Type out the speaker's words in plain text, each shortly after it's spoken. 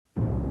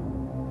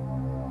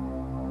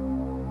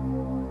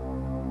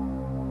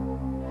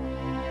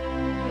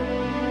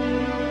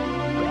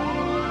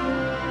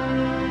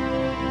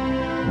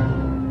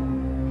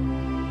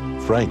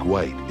Frank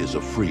White is a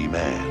free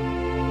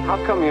man.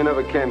 How come you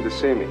never came to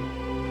see me?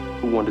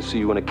 Who wanted to see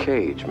you in a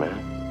cage,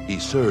 man? He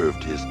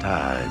served his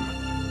time.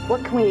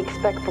 What can we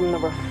expect from the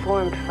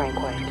reformed Frank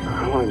White?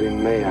 I want to be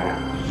mayor.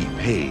 He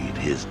paid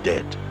his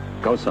debt.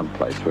 Go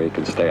someplace where you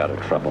can stay out of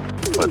trouble.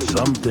 But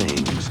some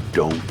things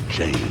don't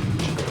change.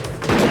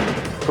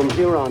 From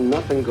here on,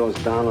 nothing goes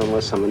down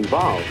unless I'm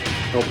involved.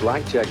 No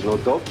blackjack, no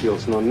dope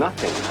deals, no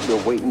nothing. I've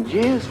been waiting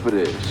years for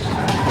this.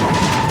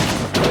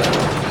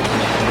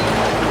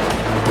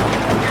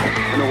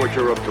 I know what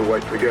you're up to,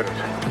 White. Forget it.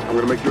 I'm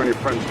gonna make you and your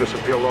friends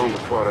disappear long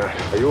before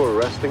that. Are you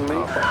arresting me?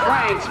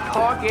 Frank's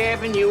Park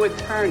Avenue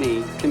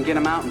attorney can get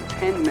him out in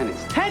 10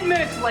 minutes. 10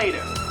 minutes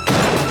later!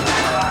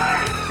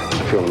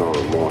 I feel no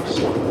remorse.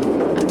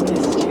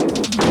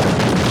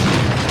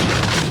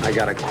 I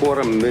got a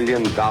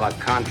 $250,000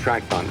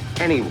 contract on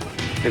anyone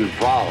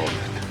involved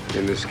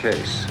in this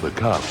case. The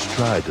cops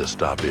tried to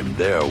stop him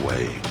their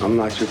way. I'm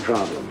not your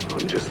problem.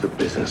 I'm just a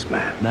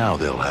businessman. Now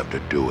they'll have to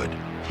do it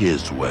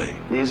his way.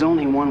 There's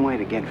only one way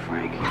to get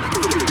Frank.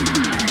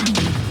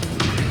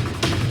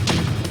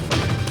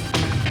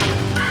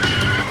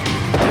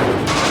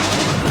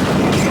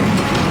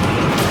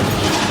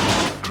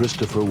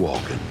 Christopher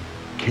Walken,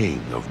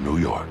 King of New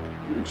York.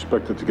 You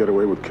expected to get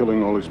away with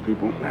killing all these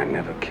people? I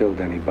never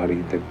killed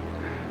anybody that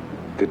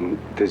didn't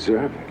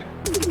deserve it.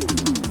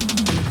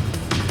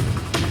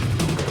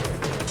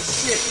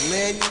 Shit,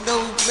 man, you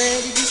know,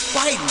 man, you just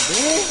fighting,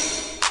 man.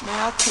 Man,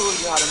 I told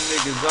you how them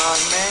niggas are,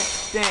 man.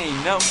 They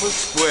ain't nothing but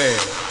square.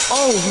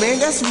 Oh, man,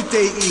 that's what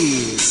they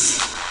is.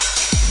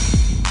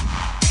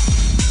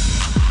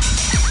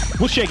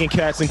 What's shaking,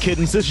 cats and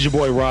kittens? This is your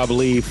boy Rob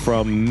Lee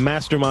from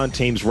Mastermind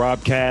Team's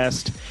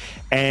Robcast,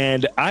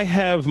 and I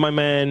have my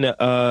man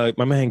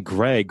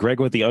Greg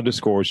with the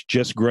underscores,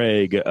 just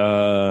Greg,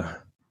 the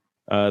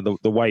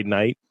White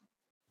Knight,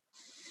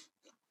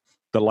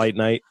 the Light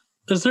Knight.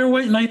 Is there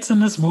white knights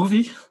in this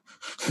movie?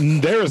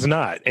 There is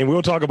not, and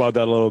we'll talk about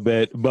that a little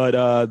bit.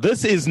 But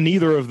this is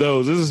neither of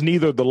those. This is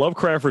neither the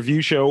Lovecraft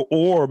Review Show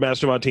or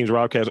Mastermind Team's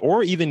Robcast,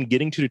 or even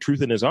Getting to the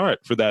Truth in His Art,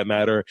 for that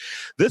matter.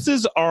 This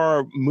is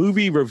our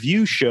movie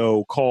review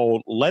show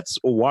called Let's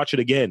Watch It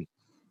Again.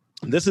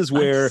 This is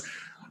where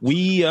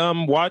we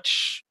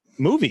watch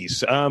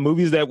movies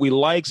that we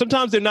like.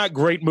 Sometimes they're not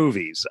great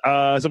movies.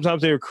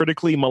 Sometimes they're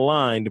critically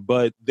maligned,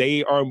 but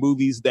they are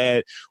movies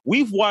that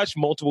we've watched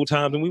multiple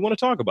times and we want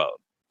to talk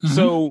about. Mm-hmm.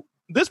 So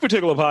this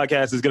particular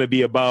podcast is going to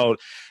be about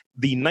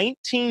the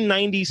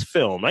 1990s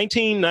film,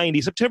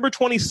 1990, September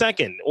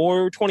 22nd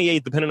or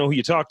 28th, depending on who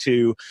you talk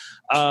to,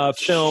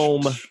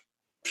 film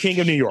King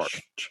of New York.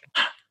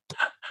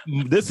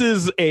 This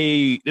is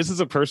a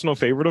personal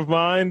favorite of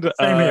mine.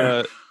 Same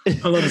here.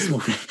 I love this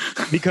movie.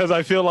 Because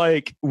I feel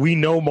like we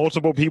know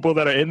multiple people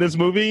that are in this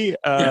movie.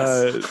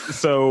 Yes.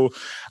 So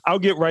I'll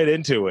get right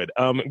into it.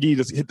 You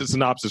just hit the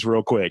synopsis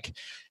real quick.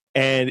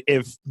 And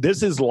if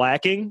this is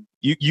lacking,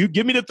 you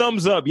give me the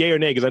thumbs up, yay or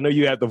nay, because I know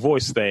you have the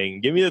voice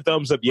thing. Give me the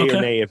thumbs up, yay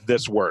or nay, if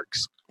this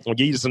works. I'll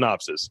give you the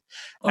synopsis.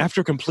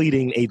 After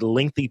completing a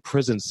lengthy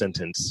prison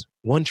sentence,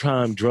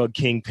 one-time drug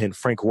kingpin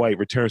Frank White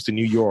returns to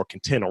New York,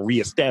 intent on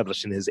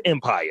reestablishing his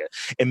empire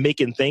and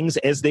making things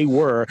as they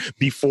were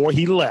before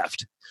he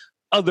left.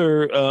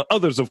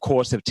 Others, of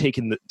course, have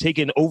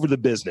taken over the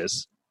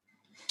business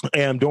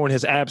during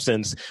his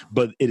absence,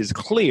 but it is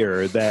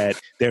clear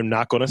that they're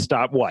not going to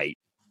stop White.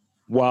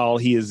 While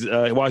he's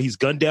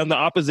gunned down the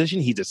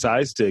opposition, he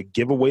decides to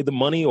give away the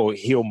money or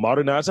he'll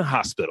modernize a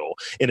hospital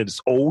in this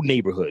old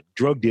neighborhood.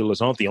 Drug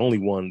dealers aren't the only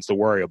ones to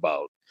worry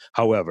about.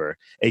 However,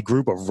 a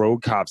group of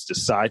rogue cops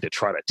decide to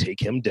try to take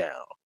him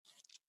down.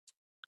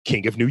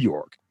 King of New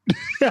York.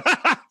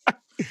 That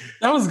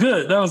was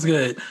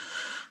good.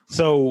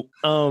 So,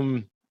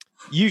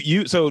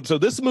 so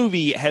this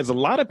movie has a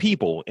lot of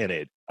people in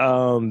it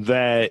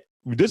that.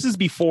 This is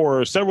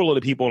before several of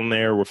the people in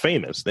there were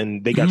famous,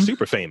 and they got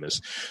super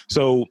famous.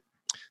 So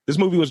this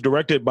movie was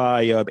directed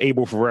by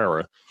Abel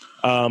Ferrara,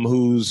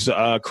 whose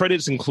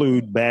credits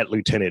include Bad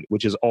Lieutenant,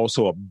 which is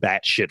also a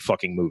batshit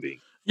fucking movie.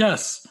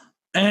 Yes,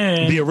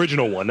 and the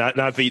original one,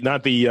 not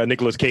the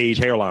Nicolas Cage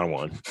hairline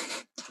one.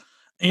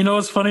 You know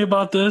what's funny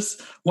about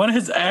this? One of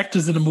his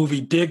actors in the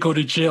movie did go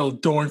to jail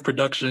during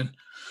production.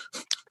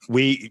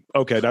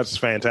 That's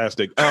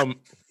fantastic.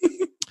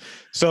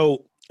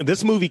 So.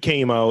 This movie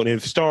came out and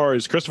it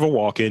stars Christopher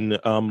Walken,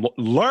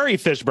 Larry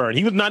Fishburne.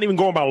 He was not even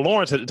going by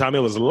Lawrence at the time. It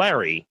was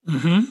Larry.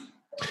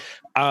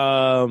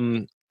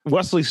 Mm-hmm.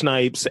 Wesley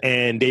Snipes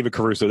and David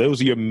Caruso.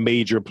 Those are your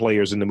major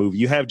players in the movie.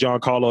 You have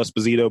Giancarlo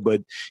Esposito,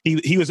 but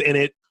he was in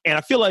it. And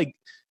I feel like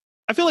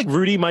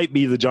Rudy might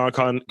be the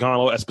Giancarlo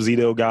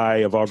Esposito guy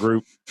of our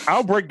group.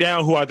 I'll break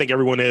down who I think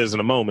everyone is in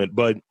a moment.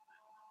 But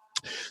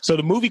so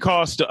the movie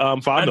cost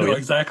 $5 million. I know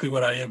exactly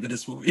what I am in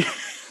this movie.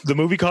 The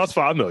movie cost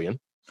 $5 million.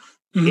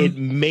 Mm-hmm. It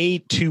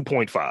made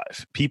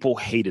 2.5. People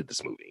hated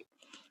this movie.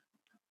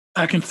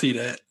 I can see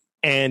that.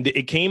 And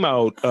it came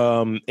out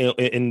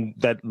in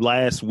that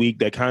last week,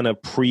 that kind of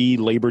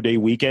pre-Labor Day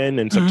weekend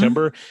in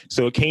September.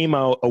 So it came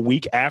out a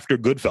week after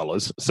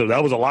Goodfellas. So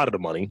that was a lot of the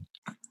money.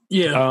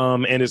 Yeah.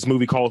 And his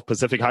movie called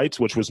Pacific Heights,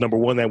 which was number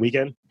 1 that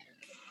weekend.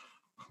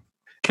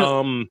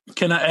 Can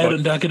I add a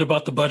nugget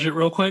about the budget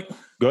real quick?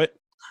 Go ahead.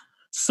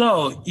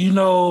 So, you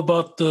know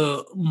about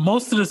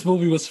most of this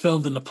movie was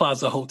filmed in the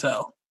Plaza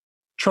Hotel,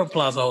 Trump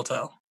Plaza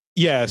Hotel.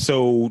 Yeah,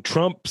 so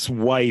Trump's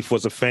wife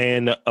was a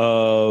fan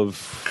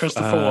of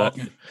Christopher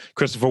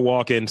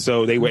Walken,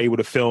 so they were able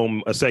to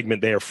film a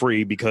segment there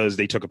free because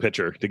they took a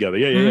picture together.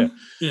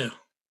 Yeah.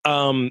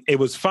 It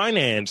was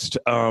financed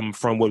from,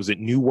 what was it,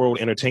 New World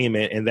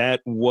Entertainment, and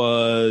that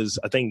was,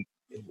 I think,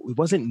 it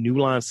wasn't New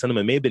Line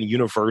Cinema. It may have been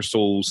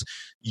Universal's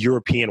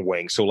European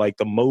wing. So like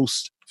the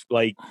most,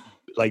 like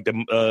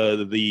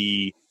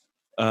the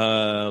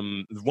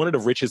one of the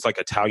richest like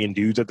Italian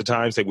dudes at the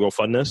time said, we'll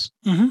fund this.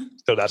 Mm-hmm.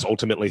 So that's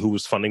ultimately who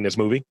was funding this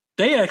movie.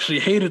 They actually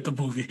hated the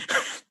movie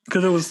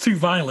because it was too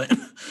violent. And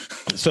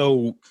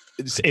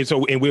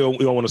we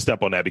don't want to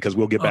step on that because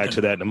we'll get back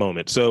to that in a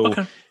moment. So,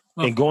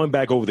 and going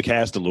back over the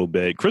cast a little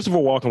bit, Christopher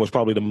Walken was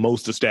probably the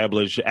most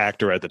established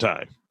actor at the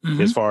time,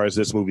 as far as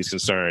this movie's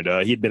concerned.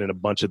 He'd been in a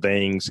bunch of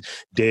things.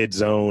 Dead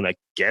Zone, I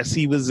guess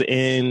he was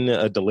in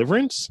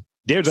Deliverance.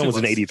 Dead Zone was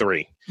in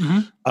 83.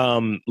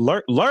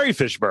 Larry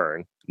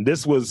Fishburne,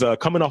 this was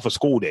coming off of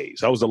School Days.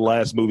 That was the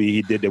last movie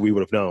he did that we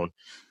would have known.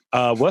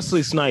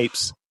 Wesley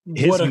Snipes,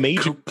 what a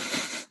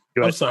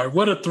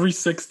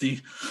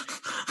 360.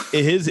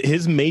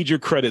 His major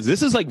credits.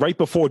 This is like right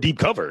before Deep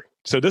Cover.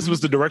 So this was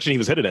the direction he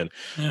was headed in.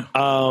 Yeah.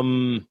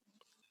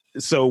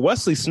 So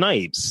Wesley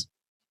Snipes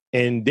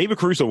and David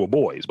Caruso were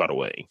boys, by the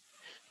way.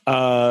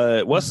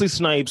 Wesley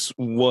Snipes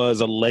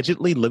was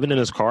allegedly living in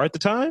his car at the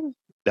time.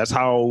 That's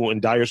how in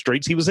dire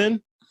straits he was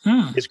in.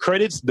 His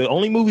credits, the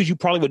only movies you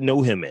probably would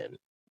know him in,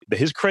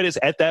 his credits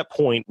at that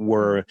point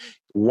were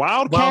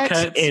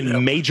Wildcats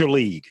and Major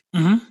League.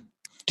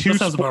 Two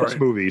sports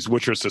movies,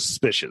 which are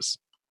suspicious.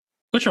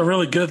 Which are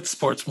really good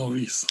sports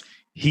movies.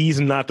 He's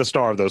not the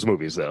star of those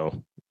movies,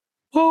 though.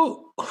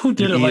 Well, who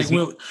didn't like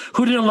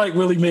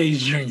Willie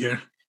Mays Jr.?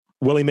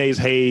 Willie Mays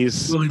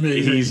Hayes.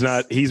 He's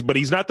not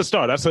the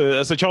star. That's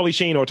a Charlie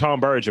Sheen or Tom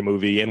Berger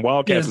movie, and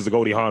Wildcats is a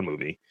Goldie Hawn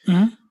movie.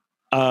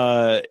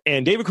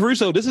 And David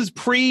Caruso, this is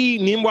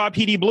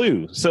pre-NYPD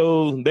Blue,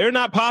 so they're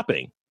not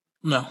popping.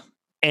 No.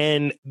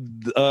 And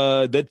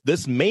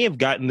this may have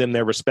gotten them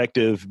their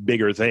respective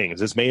bigger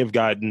things. This may have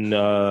gotten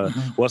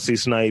Wesley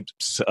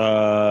Snipes,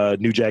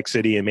 New Jack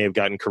City, and may have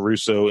gotten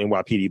Caruso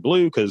NYPD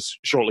Blue because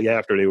shortly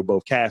after they were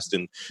both cast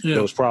in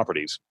those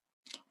properties.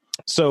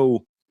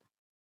 So,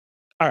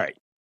 all right.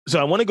 So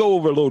I want to go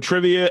over a little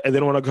trivia, and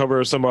then I want to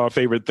cover some of our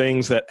favorite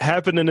things that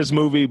happened in this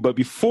movie. But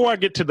before I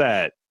get to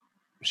that,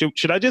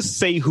 should I just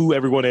say who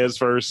everyone is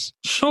first?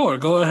 Sure,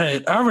 go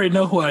ahead. I already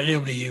know who I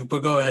am to you,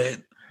 but go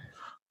ahead.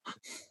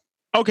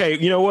 Okay,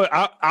 you know what?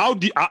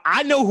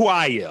 I know who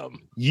I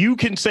am. You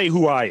can say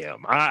who I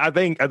am. I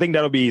think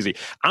that'll be easy.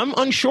 I'm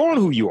unsure on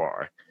who you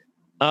are.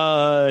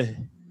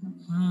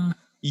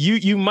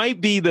 You might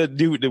be the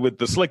dude with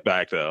the slick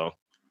back though.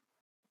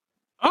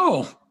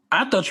 Oh,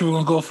 I thought you were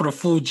gonna go for the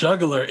full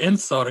juggler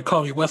insult and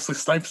call me Wesley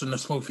Snipes in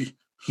this movie.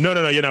 No,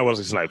 you're not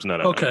Wesley Snipes. No.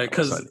 Okay,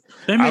 because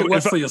they made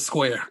Wesley a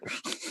square.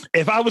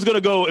 If I was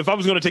gonna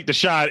take the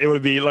shot, it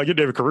would be like you're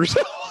David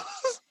Caruso.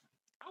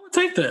 I would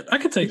take that. I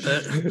could take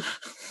that.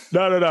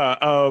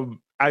 No.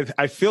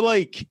 I feel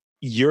like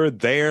you're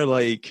there.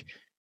 Like,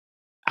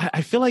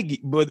 I feel like,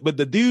 but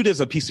the dude is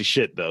a piece of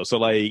shit though. So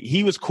like,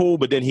 he was cool,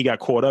 but then he got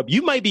caught up.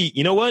 You might be.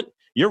 You know what?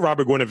 You're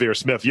Robert Guinevere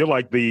Smith. You're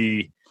like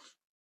the.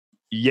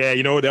 Yeah,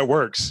 you know that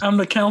works. I'm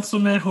the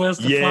councilman who has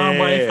the fine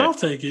wife. I'll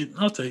take it.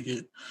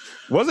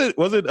 Was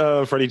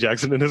it Freddie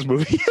Jackson in this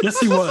movie? Yes,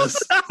 he was.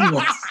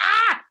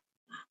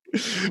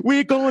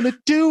 We're gonna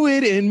do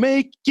it and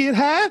make it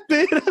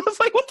happen. I was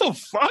like, what the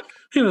fuck?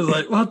 He was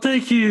like, well,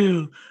 thank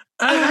you.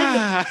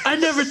 I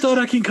never thought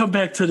I can come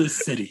back to this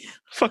city.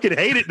 Fucking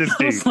hated this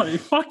dude. I was like,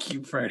 fuck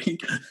you, Freddie.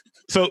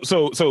 So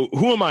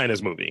who am I in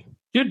this movie?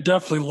 You're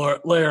definitely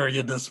Larry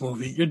in this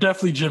movie. You're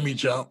definitely Jimmy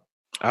Jump.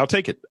 I'll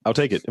take it.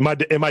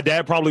 And my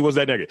dad probably was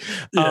that nigga.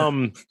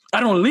 Yeah. I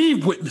don't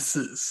leave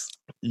witnesses.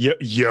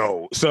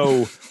 Yo.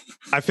 So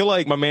I feel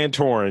like my man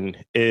Torrin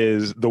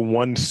is the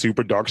one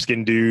super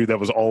dark-skinned dude that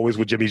was always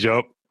with Jimmy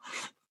Jump.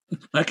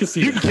 I can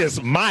see you can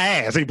kiss my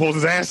ass. He pulls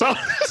his ass off.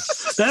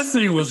 That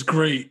scene was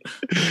great.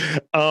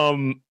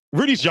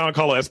 Rudy's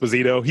Giancarlo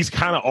Esposito. He's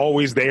kind of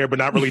always there, but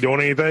not really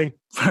doing anything.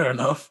 Fair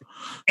enough.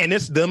 And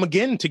it's them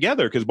again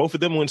together because both of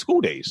them were in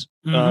School Days.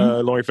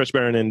 Laurie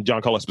Fishburne and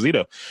Giancarlo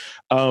Esposito.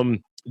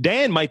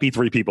 Dan might be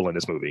 3 people in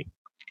this movie.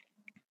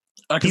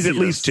 He's at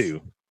least 2.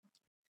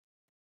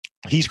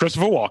 He's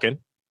Christopher Walken.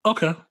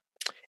 Okay.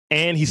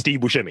 And he's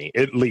Steve Buscemi,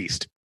 at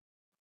least.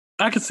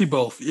 I can see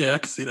both. Yeah, I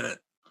can see that.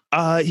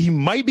 He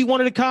might be one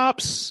of the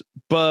cops,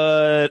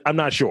 but I'm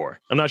not sure.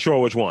 I'm not sure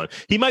which one.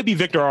 He might be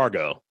Victor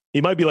Argo.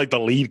 He might be like the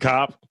lead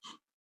cop.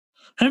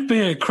 Him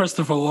being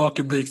Christopher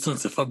Walken makes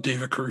sense if I'm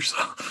David Caruso.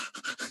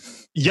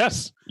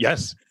 Yes.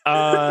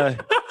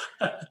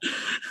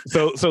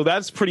 So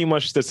that's pretty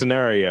much the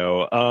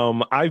scenario.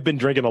 I've been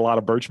drinking a lot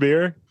of birch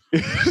beer.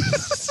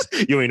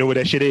 You ain't know what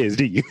that shit is,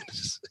 do you?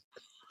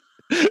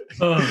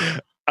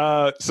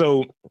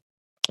 So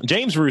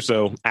James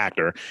Russo,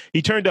 actor,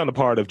 he turned down the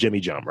part of Jimmy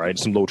Jump, right?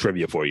 Some little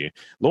trivia for you.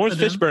 Lawrence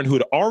Fishburne, who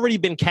had already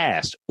been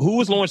cast. Who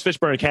was Lawrence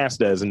Fishburne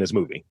cast as in this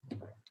movie?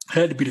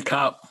 Had to be the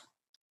cop.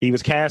 He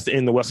was cast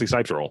in the Wesley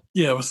Snipes role.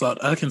 Yeah,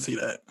 I can see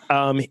that.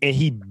 And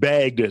he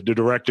begged the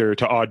director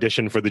to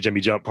audition for the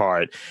Jimmy Jump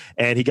part.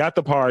 And he got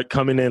the part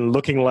coming in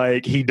looking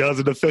like he does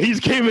in the film. He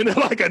came in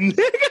like a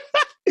nigga.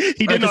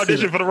 He didn't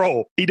audition for the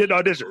role. He didn't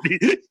audition.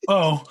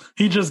 Oh,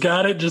 he just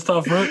got it just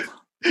off rip?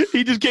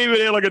 He just came in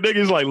there like a nigga.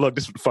 He's like, look,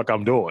 this is what the fuck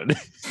I'm doing.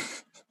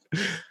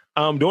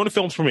 During the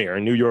film's premiere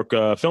in New York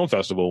Film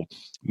Festival,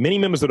 many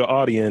members of the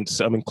audience,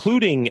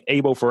 including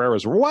Abel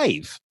Ferreira's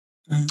wife,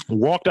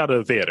 walked out of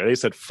the theater. They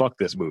said, fuck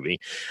this movie.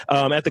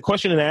 At the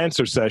question and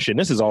answer session,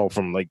 this is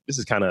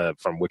kind of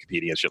from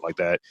Wikipedia and shit like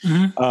that,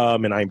 and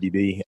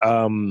IMDb.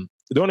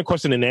 During the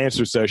question and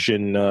answer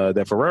session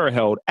that Ferreira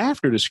held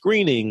after the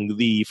screening,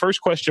 the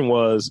first question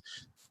was,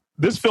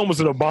 this film was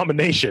an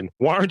abomination.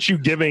 Why aren't you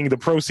giving the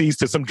proceeds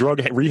to some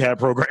drug rehab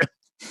program?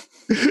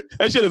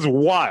 That shit is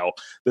wild.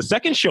 The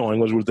second showing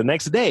was the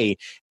next day,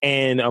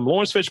 and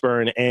Lawrence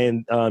Fishburne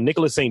and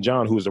Nicholas St.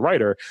 John, who was the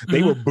writer,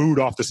 they were booed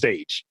off the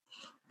stage.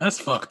 That's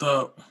fucked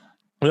up.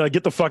 They're like,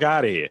 get the fuck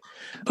out of here.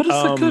 But it's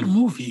a good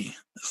movie.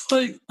 It's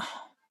like,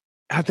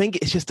 I think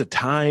it's just the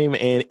time,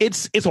 and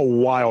it's a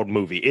wild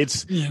movie.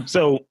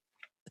 So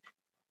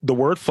the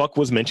word fuck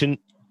was mentioned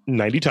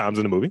 90 times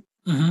in the movie.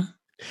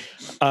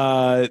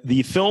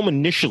 The film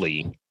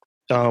initially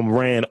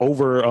ran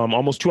over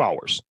almost 2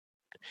 hours,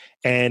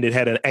 and it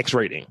had an X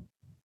rating.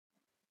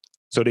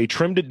 So they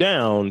trimmed it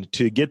down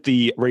to get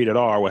the rated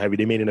R, what have you.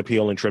 They made an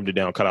appeal and trimmed it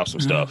down, cut out some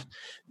stuff.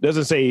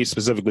 Doesn't say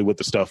specifically what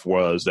the stuff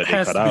was that they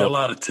cut out. It has to be a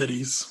lot of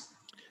titties.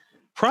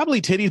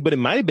 Probably titties, but it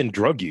might have been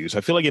drug use.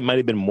 I feel like it might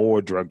have been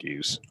more drug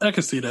use. I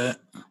can see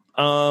that.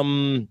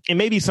 And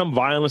maybe some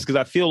violence, because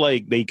I feel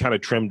like they kind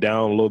of trimmed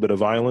down a little bit of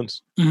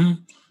violence.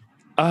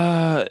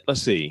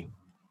 Let's see.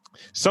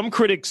 Some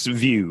critics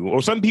view,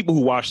 or some people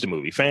who watch the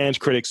movie, fans,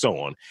 critics, so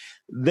on,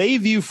 they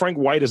view Frank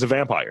White as a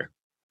vampire.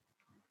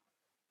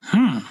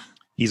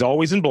 He's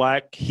always in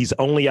black. He's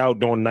only out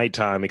during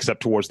nighttime,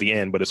 except towards the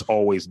end, but it's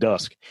always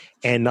dusk.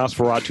 And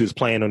Nosferatu is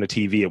playing on the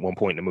TV at one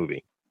point in the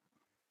movie.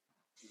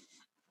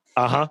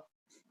 I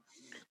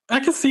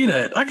can see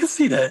that.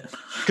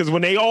 Because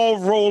when they all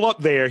roll up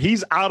there,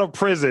 he's out of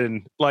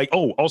prison. Like,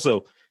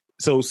 also,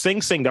 so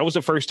Sing Sing, that was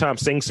the first time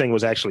Sing Sing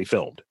was actually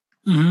filmed.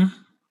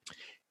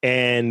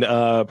 And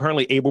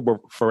apparently Abel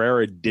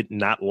Ferreira did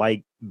not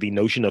like the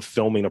notion of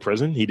filming a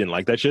prison. He didn't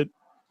like that shit.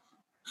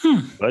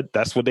 But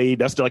that's like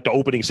the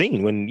opening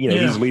scene when,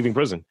 he's leaving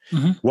prison.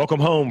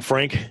 Welcome home,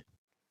 Frank.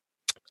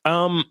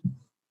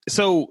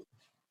 So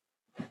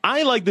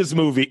I like this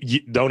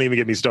movie. Don't even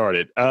get me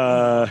started.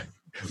 I'm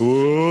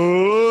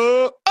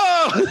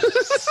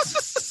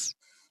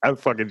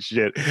fucking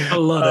shit. I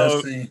love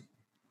that scene.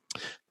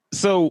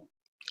 So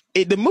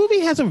the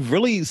movie has a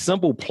really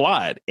simple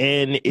plot,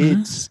 and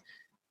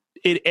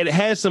it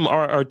has some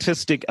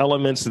artistic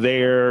elements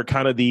there,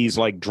 kind of these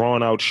like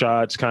drawn out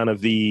shots, kind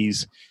of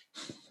these.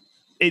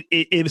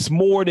 It's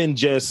more than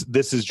just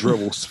this is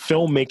dribbles.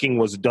 Filmmaking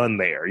was done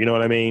there. You know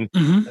what I mean?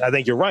 I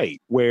think you're right.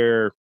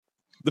 Where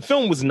the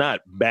film was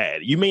not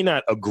bad. You may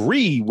not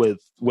agree with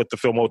what the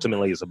film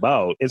ultimately is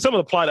about, and some of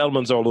the plot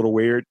elements are a little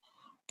weird.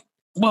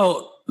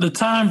 Well, the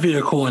time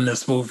vehicle in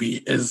this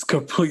movie is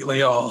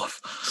completely off.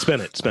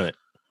 Spin it.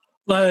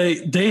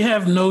 Like, they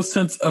have no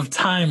sense of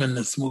time in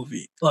this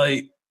movie.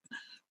 Like,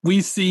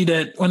 we see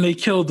that when they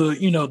killed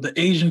the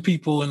Asian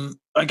people, and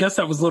I guess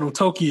that was Little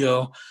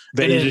Tokyo.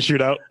 The Asian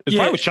shootout? It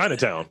probably was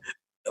Chinatown.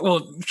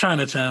 Well,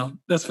 Chinatown.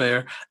 That's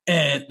fair.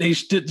 And they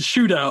did the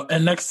shootout,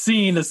 and next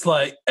scene it's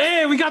like,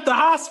 hey, we got the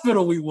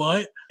hospital we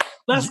want.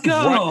 Let's go.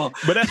 Right.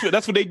 But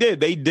that's what they did.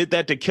 They did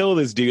that to kill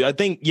this dude. I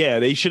think,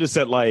 they should have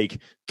said like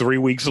 3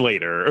 weeks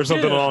later or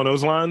something along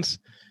those lines.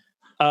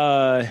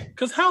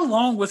 Because how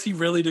long was he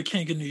really the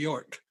king of New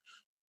York?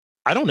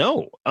 I don't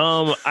know.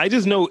 I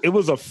just know it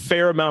was a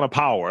fair amount of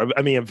power.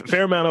 I mean, a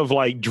fair amount of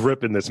like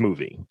drip in this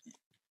movie.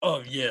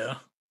 Oh, yeah.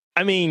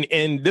 I mean,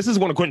 and this is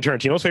one of Quentin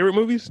Tarantino's favorite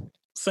movies.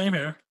 Same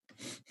here.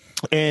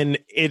 And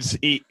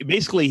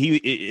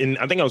basically and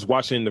I think I was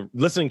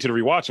listening to the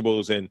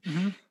rewatchables, and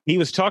he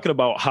was talking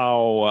about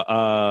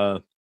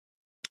how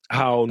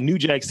New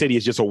Jack City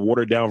is just a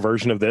watered down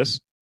version of this.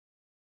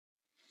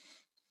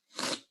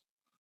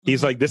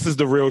 He's like, this is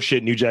the real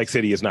shit. New Jack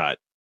City is not.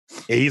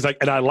 And he's like,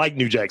 and I like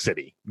New Jack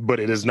City, but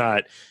it is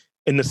not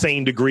in the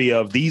same degree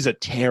of these are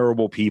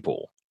terrible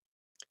people.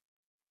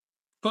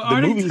 But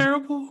are they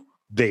terrible?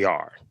 They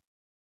are.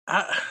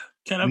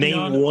 Can I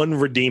name one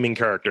redeeming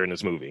character in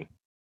this movie?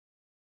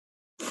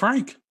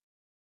 Frank.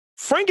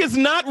 Frank is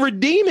not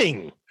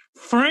redeeming.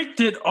 Frank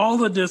did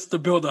all of this to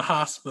build a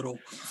hospital.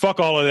 Fuck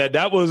all of that.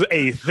 That was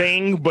a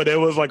thing, but it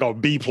was like a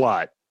B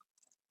plot.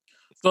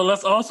 So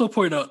let's also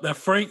point out that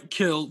Frank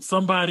killed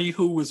somebody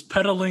who was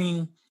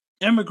peddling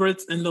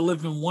immigrants into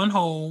live in one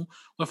home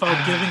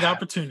without giving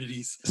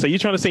opportunities. So you're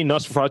trying to say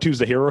Nosferatu's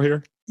the hero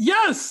here?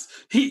 Yes.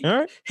 He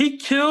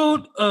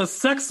killed a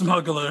sex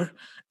smuggler,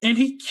 and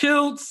he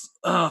killed,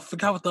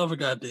 forgot what the other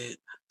guy did.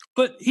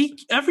 But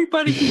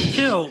everybody he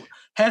killed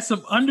had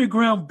some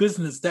underground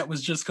business that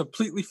was just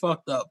completely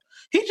fucked up.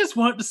 He just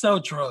wanted to sell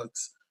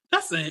drugs.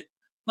 That's it.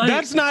 Like,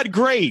 that's not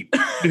great.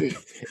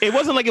 It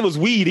wasn't like it was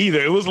weed either.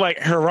 It was like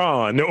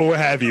Haran or what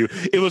have you.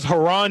 It was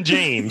Haran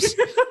James.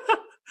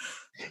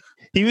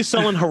 He was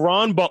selling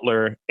Haran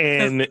Butler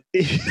and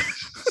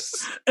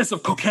some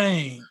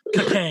cocaine.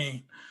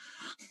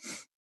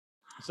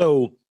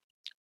 So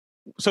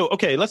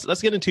okay,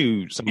 let's get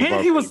into some.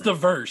 And he was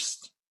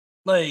diverse.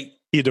 Like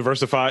he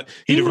diversified.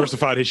 He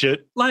diversified his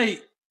shit.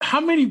 Like how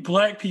many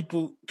black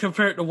people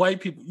compared to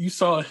white people you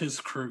saw in his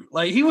crew?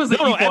 Like he was an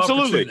equal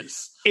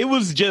opportunist. It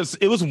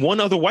was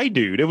one other white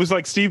dude. It was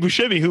like Steve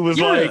Buscemi, who was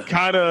like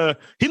kind of.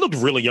 He looked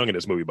really young in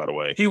this movie, by the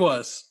way. He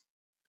was.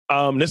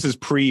 This is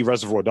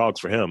pre-Reservoir Dogs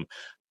for him.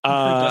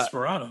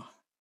 Desperado.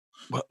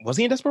 Was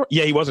he in Desperado?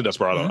 Yeah, he was in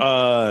Desperado.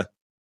 Mm-hmm.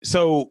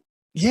 So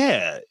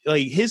yeah,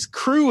 like his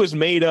crew is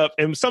made up,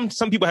 and some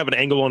people have an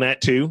angle on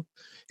that too.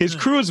 His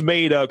crew is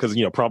made up because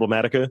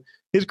Problematica.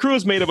 His crew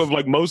is made up of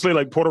like mostly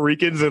like Puerto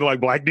Ricans and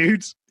like black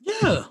dudes.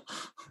 Yeah.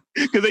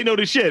 Because they know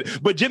this shit.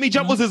 But Jimmy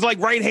Jump was his like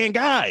right hand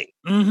guy.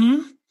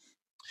 Mm-hmm.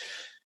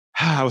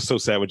 I was so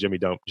sad when Jimmy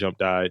Jump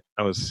died.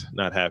 I was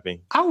not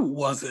happy. I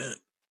wasn't.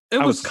 It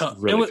was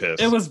really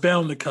pissed. It was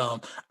bound to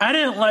come. I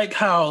didn't like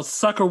how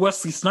sucker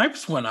Wesley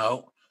Snipes went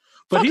out.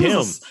 But he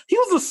was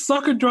a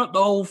sucker throughout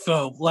the whole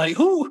film. Like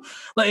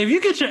if you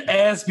get your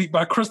ass beat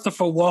by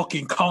Christopher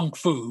Walken Kung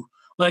Fu,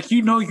 like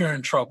you're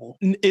in trouble.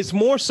 It's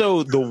more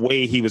so the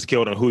way he was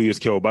killed and who he was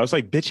killed by. I was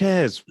like, bitch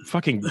ass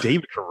fucking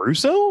David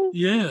Caruso?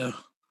 Yeah.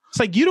 It's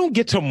like you don't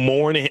get to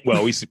mourn it.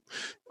 Well,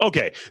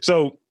 okay.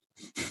 So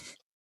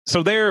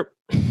there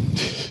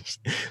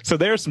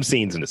are some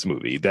scenes in this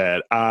movie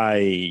that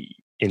I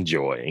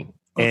enjoy.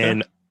 Okay.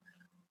 And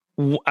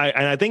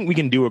I think we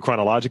can do it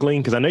chronologically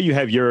because I know you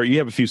have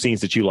a few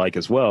scenes that you like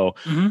as well.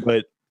 Mm-hmm.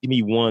 But give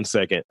me 1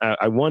 second.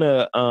 I want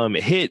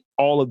to hit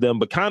all of them,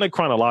 but kind of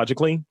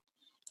chronologically.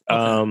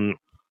 Okay.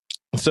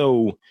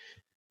 So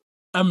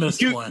I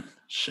missed one.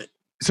 Shit.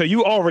 So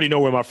you already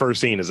know where my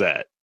first scene is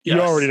at. Yes.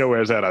 You already know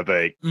where it's at, I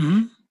think.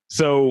 Mm-hmm.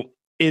 So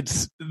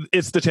it's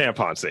the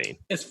tampon scene.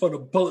 It's for the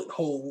bullet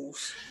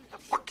holes. The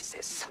fuck is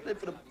this? It's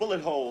for the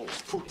bullet holes,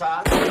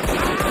 puta.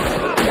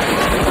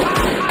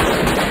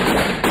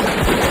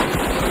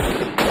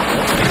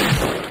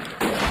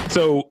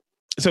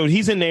 So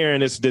he's in there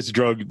in this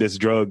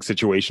drug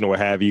situation or what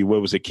have you. What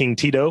was it, King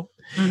Tito?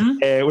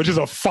 Mm-hmm. Which is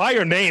a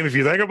fire name if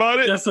you think about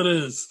it. Yes, it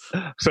is.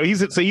 So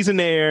he's in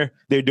there.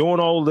 They're doing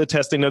all of the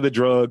testing of the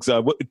drugs.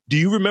 Do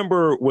you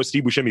remember what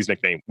Steve Buscemi's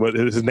nickname? What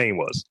his name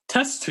was?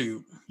 Test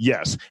tube.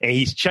 Yes, and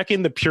he's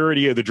checking the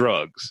purity of the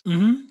drugs.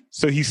 Mm-hmm.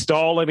 So he's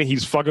stalling and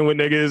he's fucking with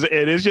niggas,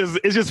 and it's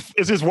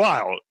just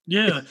wild.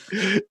 Yeah.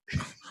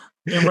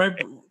 And right.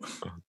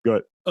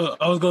 Good.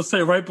 I was gonna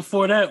say right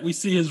before that we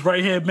see his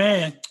right hand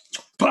man.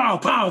 Pow,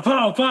 pow,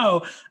 pow,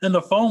 pow, in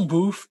the phone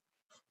booth.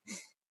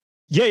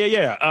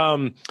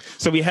 Yeah.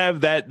 So we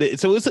have that.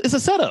 So it's a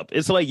setup.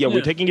 It's like,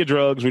 we're taking your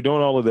drugs, we're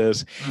doing all of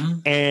this,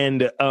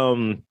 and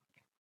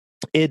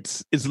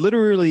it's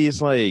literally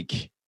it's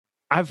like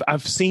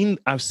I've seen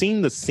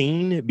the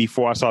scene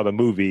before I saw the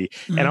movie,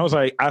 and I was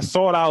like, I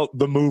sought out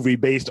the movie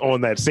based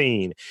on that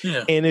scene,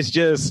 and it's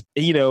just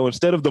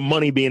instead of the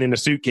money being in the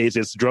suitcase,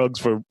 it's drugs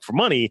for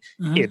money.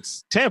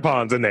 It's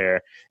tampons in there.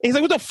 And he's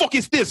like, what the fuck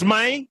is this,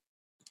 man?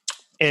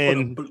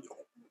 And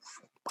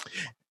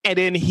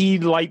then he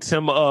lights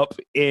him up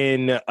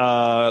in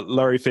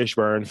Larry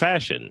Fishburne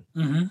fashion.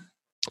 Mm-hmm.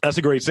 That's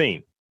a great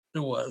scene. It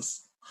was.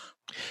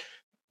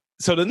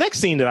 So the next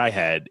scene that I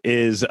had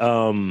is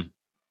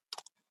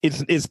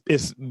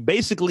it's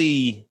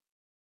basically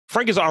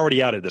Frank is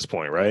already out at this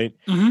point, right?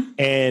 Mm-hmm.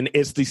 And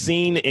it's the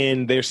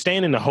scene they're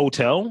staying in the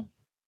hotel,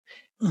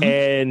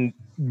 and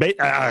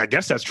I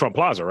guess that's Trump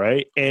Plaza,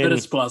 right? And it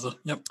is Plaza.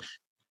 Yep.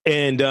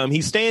 And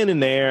he's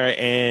standing there,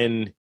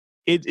 and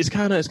it's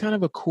kind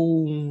of a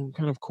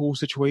cool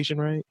situation,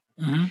 right?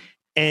 Mm-hmm.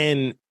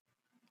 And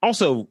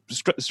also,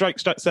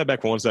 step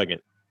back for 1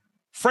 second.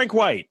 Frank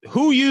White,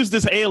 who used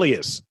this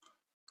alias?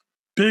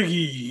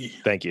 Biggie.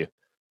 Thank you.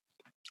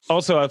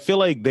 Also, I feel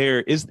like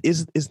does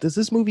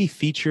this movie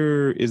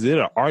feature? Is it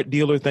an art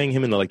dealer thing?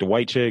 Him and the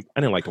white chick. I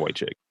didn't like the white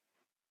chick.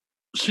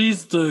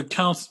 She's the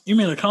council. You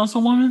mean the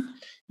councilwoman?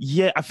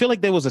 Yeah, I feel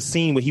like there was a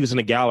scene where he was in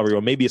a gallery,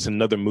 or maybe it's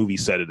another movie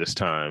set at this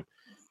time.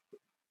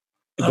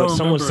 But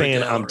someone's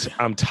saying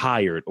I'm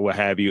tired or what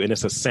have you, and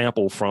it's a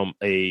sample from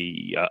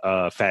a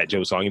Fat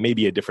Joe song. It may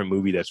be a different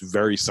movie that's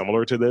very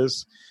similar to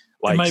this,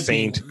 like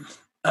same.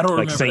 I don't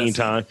like remember same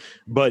time.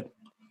 But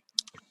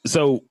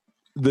so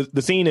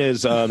the scene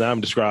is that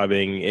I'm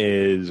describing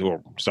is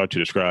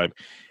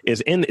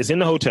in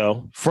the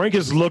hotel. Frank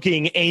is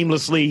looking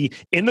aimlessly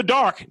in the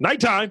dark,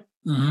 nighttime,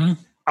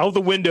 out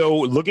the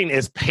window, looking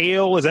as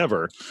pale as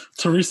ever.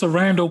 Teresa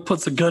Randall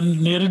puts a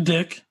gun near the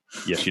dick.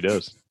 Yes, she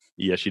does.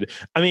 Yes, she did.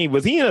 I mean,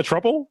 was he in a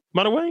trouble,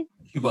 by the way?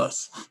 He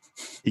was.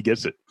 He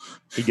gets it.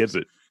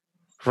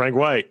 Frank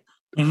White,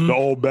 the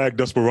old back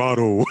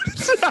desperado.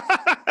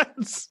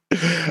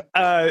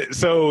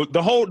 So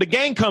the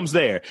gang comes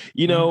there.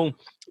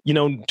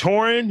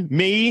 Torin,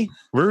 me,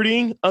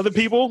 Rudy, other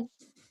people.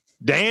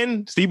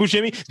 Dan, Steve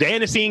Buscemi.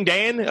 Dan is seeing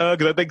Dan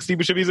because I think Steve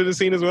Buscemi's in the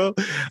scene as well.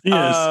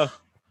 Yes.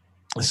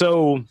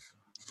 So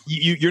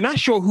you're not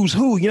sure who's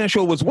who. You're not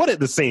sure what's what at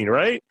the scene,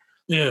 right?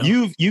 Yeah.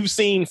 You've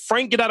seen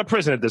Frank get out of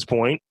prison at this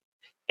point,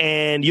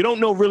 and you don't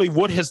know really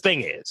what his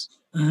thing is.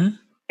 Mm-hmm.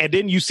 And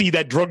then you see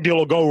that drug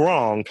deal go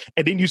wrong,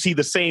 and then you see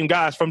the same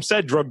guys from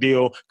said drug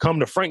deal come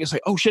to Frank and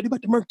say, "Oh shit, he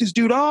about to murk this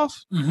dude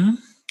off." Mm-hmm.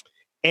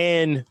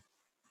 And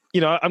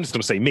I'm just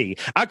gonna say me.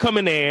 I come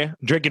in there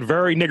drinking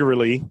very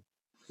niggerly.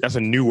 That's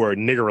a new word,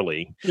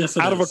 niggerly. Yes,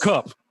 out of a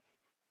cup.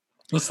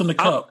 What's in the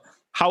cup?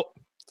 How?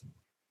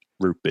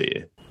 Root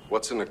beer.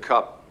 What's in the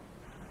cup?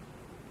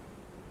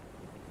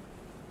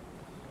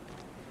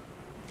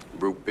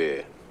 Root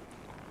beer.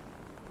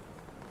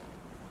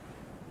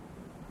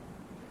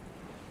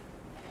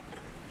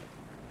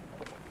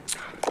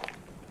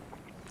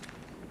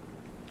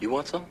 You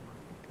want some?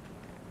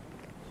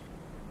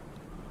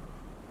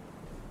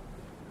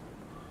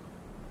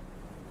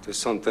 There's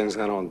some things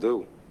I don't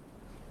do.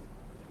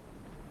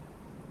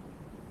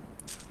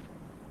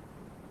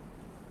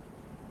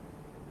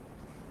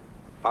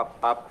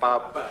 Pop, pop,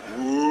 pop.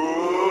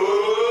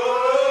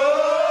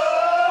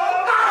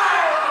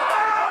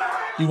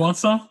 You want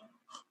some?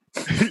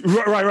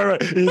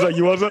 right. He's like,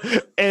 you want some?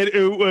 And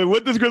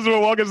what does Christopher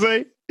Walken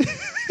say?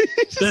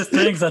 There's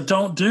things I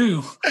don't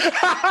do.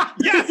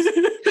 yes.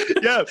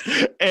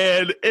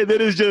 And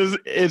then it's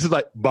just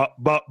like, but.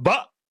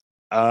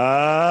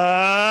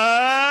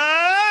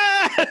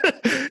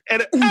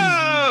 And it's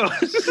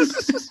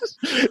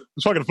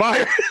fucking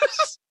fire.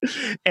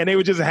 And they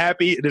were just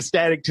happy and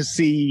ecstatic to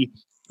see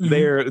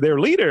their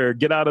leader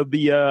get out of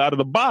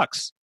the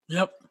box.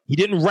 Yep. He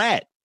didn't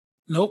rat.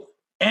 Nope.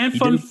 And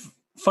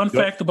fun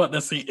fact about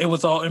that scene, it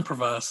was all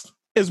improvised.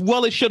 As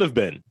well it should have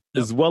been.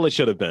 Yep. As well it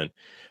should have been.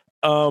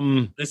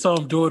 They saw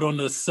him do it on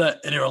the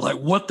set and they were like,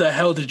 "What the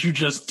hell did you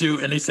just do?"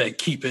 And they said,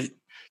 "Keep it.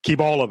 Keep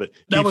all of it.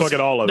 Keep fucking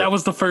all of it." That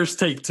was the first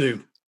take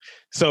too.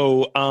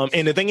 So,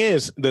 and the thing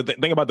is, the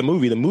thing about the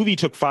movie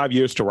took 5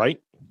 years to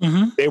write.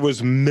 Mm-hmm. There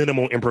was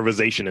minimal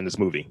improvisation in this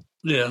movie.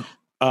 Yeah.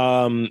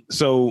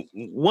 So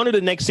one of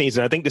the next scenes,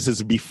 and I think this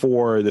is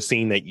before the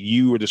scene that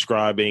you were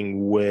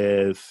describing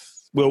with,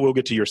 we'll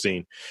get to your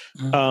scene.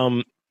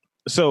 Mm-hmm.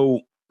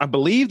 So I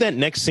believe that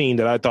next scene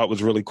that I thought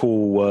was really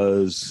cool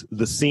was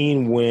the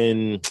scene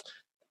when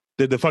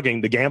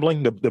the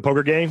gambling, the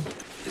poker game.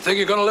 You think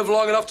you're gonna live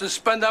long enough to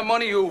spend that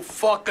money, you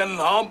fucking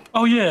hump?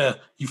 Oh yeah,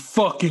 you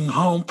fucking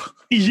hump.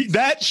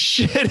 That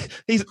shit.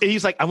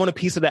 He's like, I want a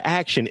piece of the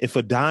action. If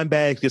a dime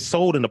bag gets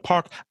sold in the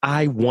park,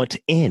 I want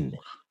in.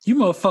 You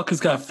motherfuckers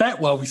got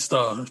fat while we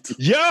starved.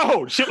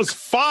 Yo, shit was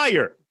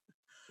fire.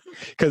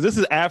 Because this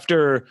is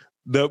after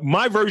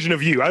my version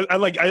of you.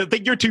 I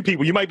think you're two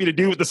people. You might be the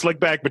dude with the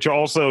slick back, but you're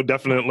also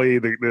definitely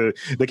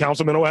the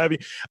councilman or what have you.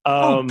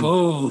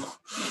 Boo.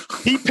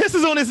 He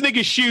pisses on this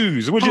nigga's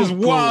shoes, which is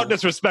wild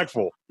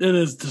disrespectful. It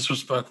is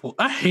disrespectful.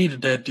 I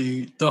hated that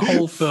dude the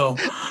whole film.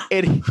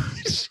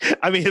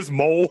 His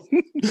mole,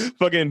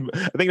 fucking.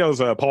 I think that was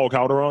Paul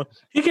Calderon.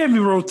 He gave me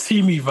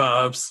Rotimi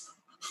vibes.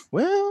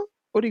 Well,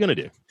 what are you gonna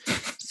do?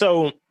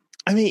 So,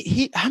 how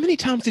many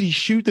times did he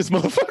shoot this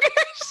motherfucker?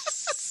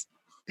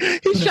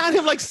 He shot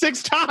him like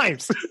 6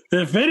 times.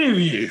 If any of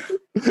you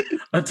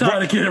are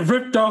tired of getting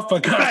ripped off by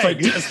guys like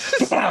this,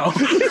 wow.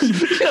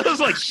 I was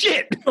like,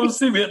 shit. Don't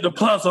see me at the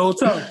Plaza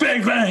Hotel.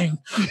 Bang, bang.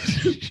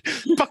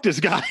 Fuck this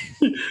guy.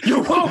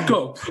 You're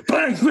welcome.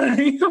 Bang,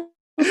 bang.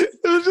 It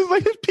was just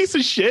like a piece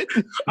of shit.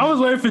 I was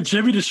waiting for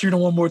Jimmy to shoot him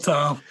one more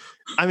time.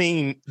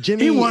 Jimmy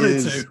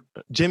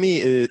Jimmy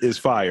is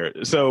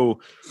fired. So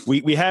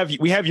we have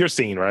your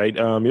scene, right?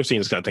 Your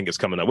scene is, I think, is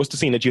coming up. What's the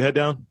scene that you had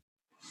down?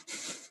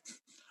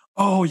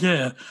 Oh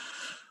yeah,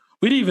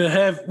 we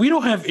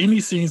don't have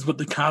any scenes with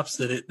the cops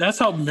in it. That's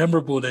how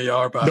memorable they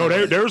are.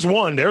 There's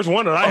one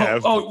that I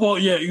have. Oh well,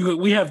 yeah,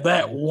 we have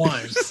that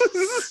one.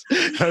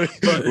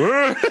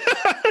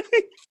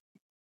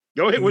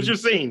 Go ahead. What's your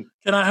scene?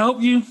 Can I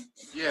help you?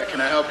 Yeah, can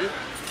I help you?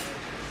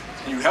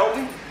 Can you help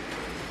me?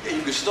 Yeah,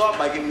 you can start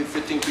by giving me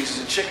 15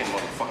 pieces of chicken,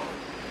 motherfucker.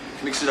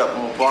 Mix it up. I'm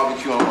gonna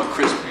barbecue on my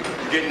crispy.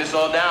 You getting this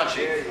all down,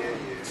 chick?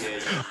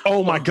 Yeah.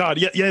 Oh my God.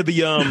 Yeah.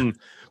 The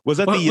was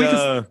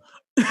that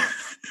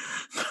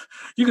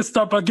you can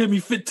start by giving me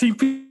 15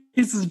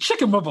 pieces of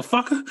chicken,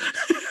 motherfucker.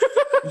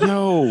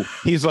 Yo,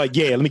 he's like,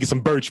 yeah, let me get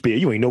some birch beer.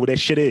 You ain't know what that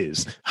shit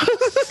is.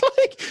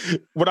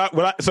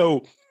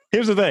 So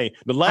here's the thing.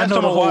 The last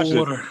time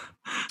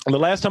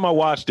I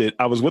watched it,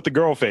 I was with the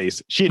girl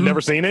face. She had never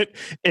seen it.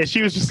 And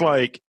she was just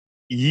like,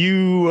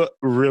 you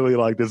really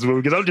like this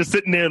movie? Because I'm just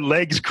sitting there,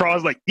 legs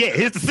crossed, like, yeah,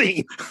 here's the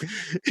scene.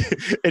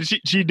 And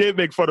she did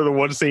make fun of the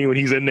one scene when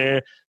he's in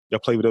there. Y'all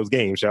play with those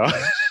games, y'all.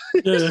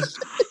 Yeah.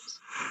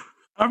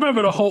 I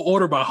remember the whole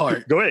order by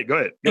heart. Go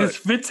ahead. It's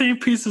 15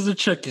 pieces of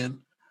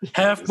chicken,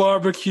 half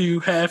barbecue,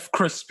 half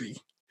crispy.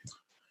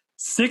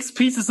 6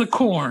 pieces of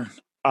corn.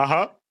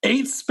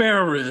 8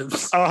 spare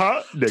ribs.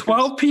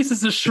 12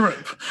 pieces of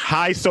shrimp.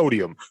 High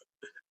sodium.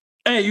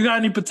 Hey, you got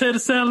any potato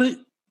salad?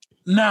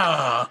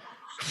 Nah.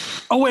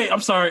 Oh wait,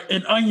 I'm sorry.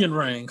 And onion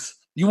rings.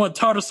 You want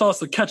tartar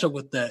sauce or ketchup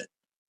with that?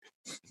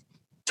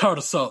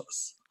 Tartar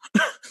sauce.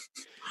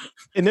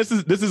 And this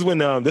is when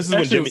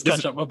Jimmy.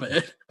 Ketchup, my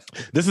bad.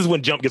 This is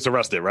when Jump gets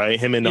arrested, right?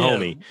 Him and the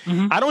homie.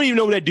 Mm-hmm. I don't even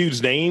know that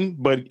dude's name,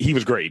 but he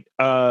was great.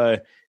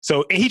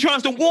 So and he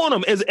tries to warn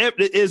him as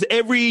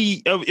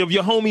every of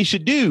your homies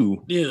should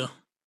do. Yeah.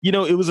 You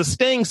know, it was a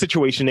sting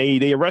situation.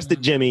 They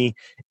arrested Jimmy,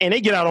 and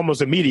they get out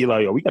almost immediately.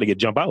 Like, oh, we got to get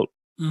Jump out.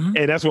 Mm-hmm.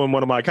 And that's when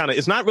one of my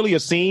it's not really a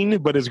scene,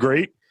 but it's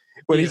great.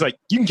 But he's like,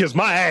 you can kiss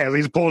my ass.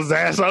 He just pulls his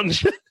ass out and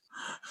shit.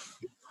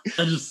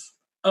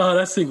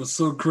 That scene was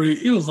so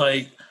great. It was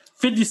like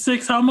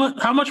 56. How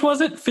much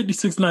was it?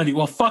 56.90.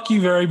 Well, fuck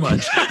you very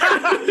much.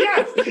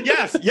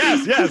 yes.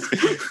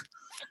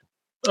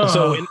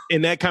 So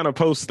in that kind of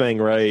post thing,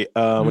 right?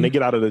 When they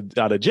get out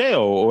of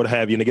jail or what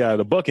have you, and they get out of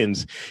the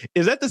bookings,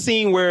 is that the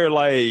scene where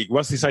like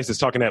Wesley Snipes is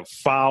talking that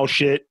foul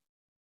shit?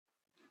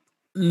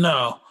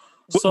 No.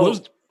 So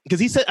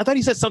because I thought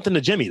he said something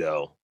to Jimmy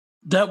though.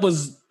 That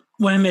was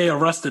when they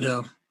arrested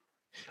him.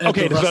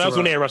 Okay, so that's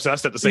when they arrested.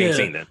 That's at the same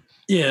scene then.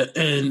 Yeah,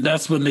 and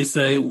that's when they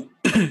say,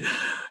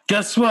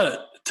 guess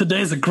what?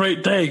 Today's a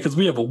great day because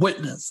we have a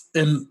witness.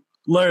 And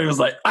Larry was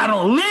like, I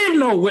don't leave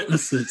no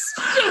witnesses.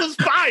 It was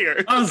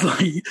fire. I was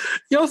like,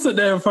 y'all sit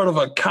there in front of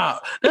a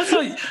cop. That's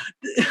like,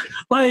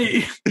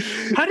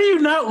 how do you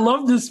not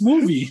love this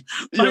movie?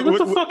 Like, what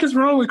the fuck is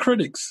wrong with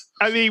critics?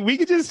 I mean, we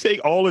could just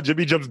take all of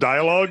Jimmy Jump's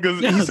dialogue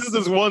because he says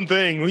this one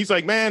thing. He's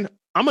like, man,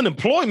 I'm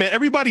unemployed, man.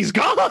 Everybody's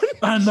gone.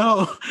 I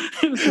know.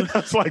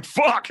 That's like,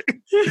 fuck.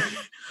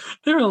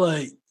 They were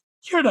like,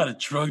 you're not a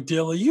drug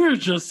dealer. You're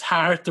just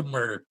hired to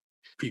murder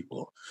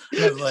people.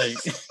 I was like,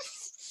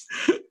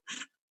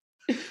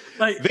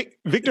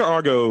 Victor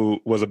Argo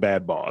was a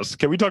bad boss.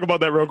 Can we talk about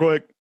that real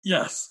quick?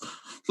 Yes.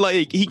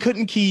 Like, he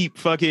couldn't keep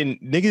fucking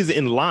niggas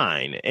in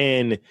line.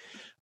 And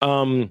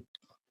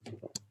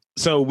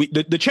so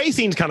the chase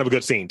scene's kind of a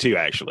good scene too,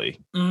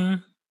 actually. Mm-hmm.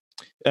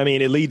 I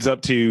mean, it leads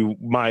up to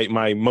my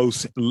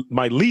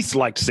least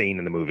liked scene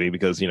in the movie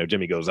because, you know,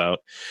 Jimmy goes out.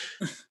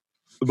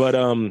 But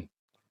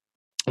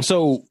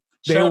so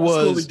there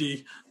was Schoolie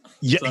D.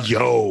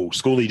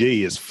 Schoolie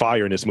D is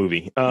fire in this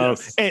movie.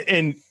 Yes.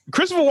 And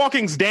Christopher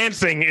Walken's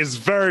dancing is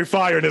very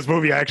fire in this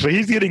movie, actually.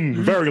 He's getting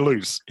very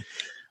loose.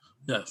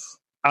 Yes.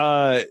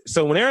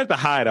 So when they're at the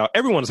hideout,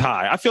 everyone's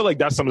high. I feel like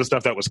that's some of the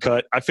stuff that was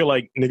cut. I feel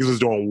like niggas was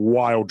doing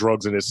wild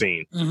drugs in this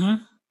scene.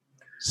 Mm-hmm.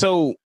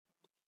 So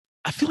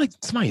I feel like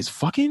somebody is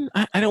fucking.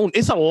 I don't.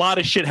 It's a lot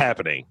of shit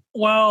happening.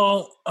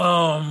 Well,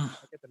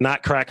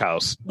 not crack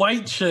house.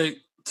 White chick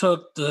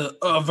took the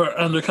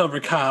undercover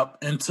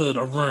cop into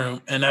the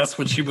room, and that's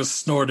when she was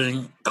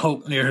snorting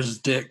coke near his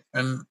dick.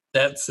 And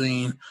that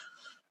scene,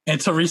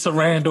 and Teresa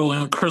Randall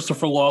and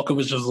Christopher Walken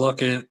was just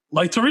looking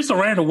like Teresa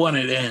Randall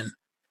wanted in.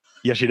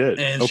 Yeah, she did,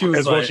 and she was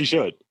as well she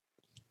should.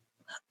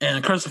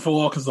 And Christopher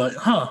Walken's like,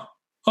 "Huh,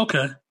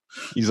 okay."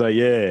 He's like,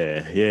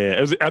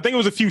 yeah. I think it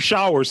was a few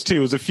showers too. It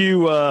was a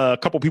few,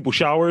 couple people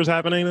showers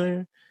happening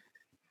there.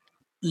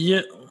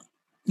 Yeah.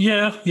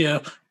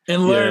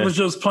 And Larry was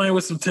just playing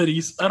with some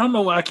titties. I don't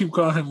know why I keep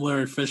calling him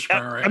Larry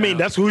Fishburne. I mean,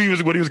 that's what he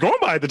was going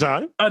by at the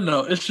time. I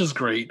know, it's just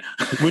great.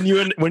 when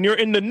you're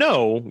in the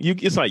know,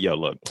 it's like, yo,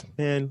 look,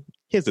 man.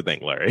 Here's the thing,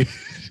 Larry.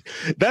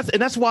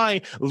 That's why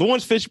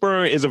Lawrence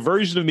Fishburne is a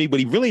version of me, but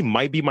he really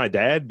might be my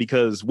dad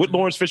because what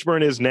Lawrence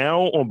Fishburne is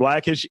now on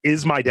Blackish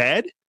is my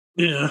dad.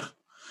 Yeah.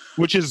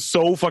 Which is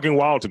so fucking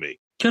wild to me.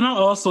 Can I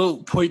also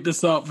point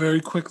this out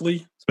very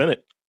quickly? Spin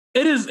it.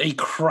 It is a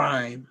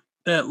crime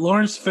that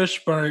Lawrence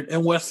Fishburne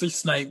and Wesley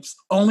Snipes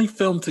only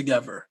filmed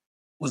together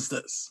was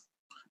this.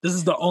 This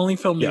is the only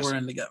film they were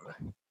in together.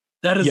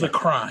 That is a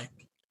crime.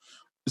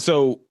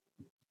 So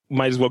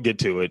might as well get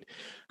to it.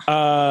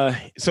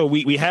 So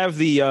we have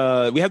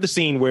the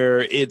scene where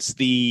it's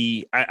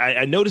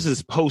I noticed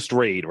this post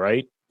raid,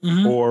 right?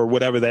 Mm-hmm. Or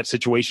whatever that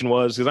situation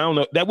was. Because I don't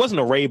know. That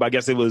wasn't a raid. I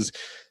guess it was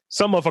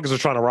some motherfuckers were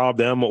trying to rob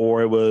them,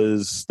 or it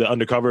was the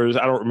undercovers.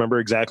 I don't remember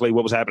exactly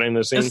what was happening in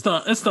the scene. It's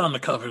the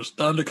undercovers.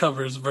 The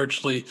undercovers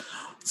virtually.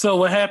 So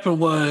what happened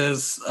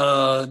was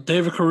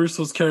David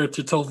Caruso's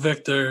character told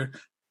Victor,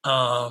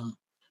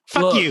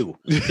 "Fuck you."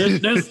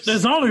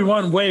 there's only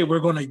one way we're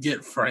going to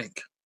get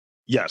Frank.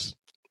 Yes.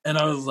 And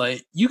I was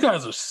like, "You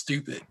guys are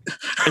stupid."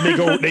 And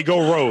they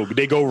go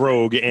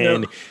rogue,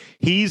 and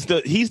he's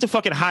the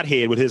fucking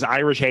hothead with his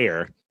Irish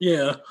hair.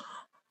 Yeah.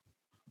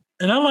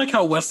 And I like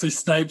how Wesley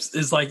Snipes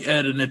is like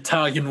at an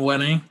Italian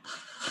wedding.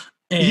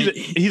 And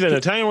he's at an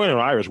Italian wedding or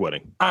an Irish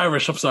wedding?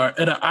 Irish, I'm sorry.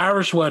 At an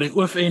Irish wedding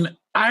with an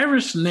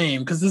Irish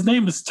name, because his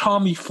name is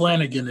Tommy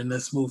Flanagan in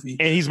this movie.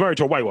 And he's married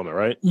to a white woman,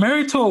 right?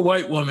 Married to a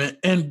white woman,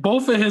 and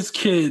both of his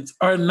kids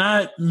are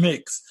not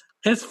mixed.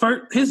 His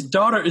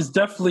daughter is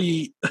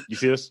definitely you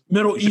see this?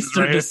 Middle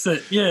Eastern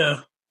descent. Yeah.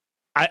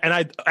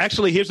 I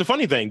actually, here's the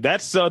funny thing.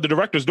 That's the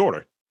director's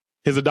daughter.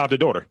 His adopted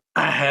daughter.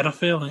 I had a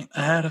feeling.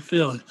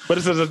 But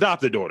it's his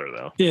adopted daughter,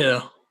 though.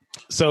 Yeah.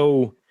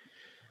 So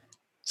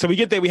we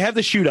get there. We have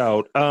the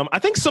shootout. I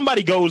think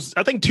somebody goes.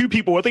 I think two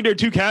people. I think there are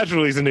two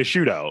casualties in this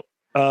shootout.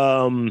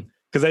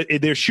 because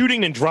they're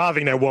shooting and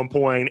driving at one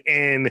point,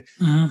 and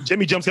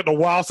Jimmy Jump's got the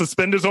wild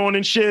suspenders on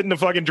and shit, and the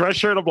fucking dress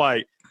shirt. I'm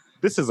like,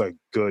 this is a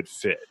good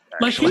fit.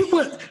 Actually.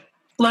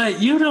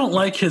 You don't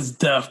like his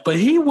death, but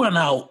he went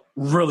out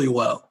really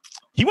well.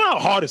 He went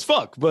out hard as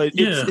fuck, but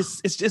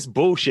it's just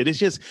bullshit. It's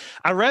just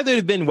I'd rather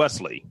have been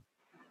Wesley.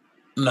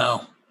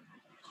 No,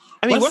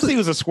 I mean Wesley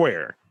was a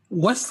square.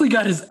 Wesley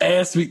got his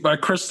ass beat by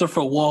Christopher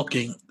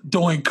Walken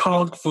doing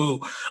kung fu.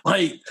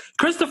 Like,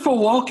 Christopher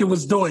Walken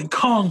was doing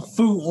kung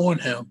fu on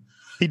him.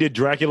 He did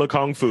Dracula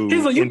kung fu.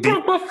 He's like, you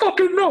broke my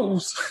fucking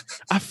nose.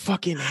 I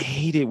fucking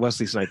hated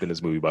Wesley Snipes in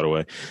this movie, by the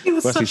way. He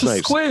was Wesley such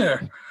a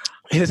square.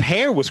 His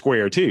hair was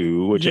square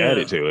too, which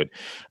added to it.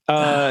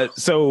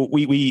 So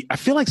I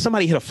feel like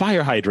somebody hit a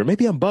fire hydrant.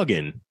 Maybe I'm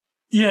bugging.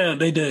 Yeah,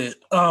 they did.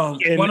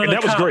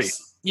 That was great.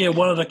 Yeah,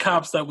 one of the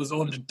cops that was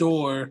on the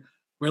door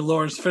where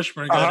Lawrence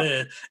Fishburne got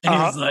in, and he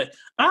was like,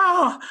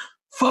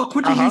 fuck,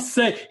 what did he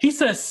say? He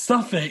said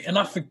something, and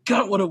I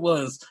forgot what it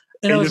was.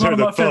 And it was one of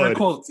my favorite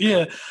quotes.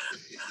 Yeah.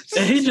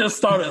 And he just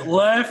started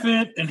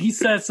laughing, and he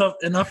said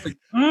something, and I forgot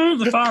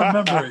if I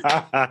remember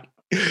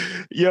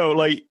it. Yo,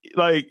 like,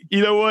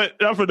 you know what?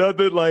 Not for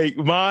nothing. Like,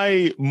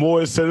 my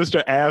more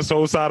sinister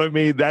asshole side of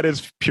me, that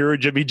is pure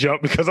Jimmy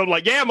Jump, because I'm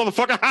like, yeah,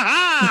 motherfucker, ha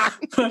ha.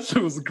 That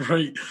shit was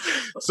great.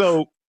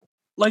 So,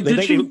 like,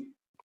 did you?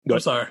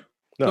 I'm sorry.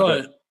 No, go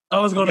ahead. I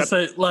was going to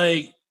say,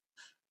 like,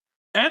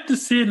 after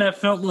seeing that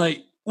film, like,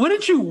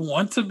 wouldn't you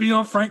want to be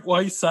on Frank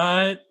White's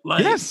side?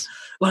 Like, yes.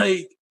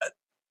 Like,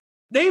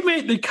 they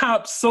made the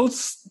cops so,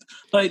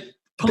 like,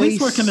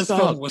 police work in this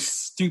film was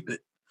stupid.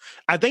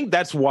 I think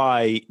that's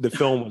why the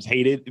film was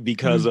hated,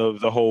 because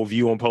of the whole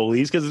view on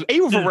police. Because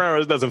Abel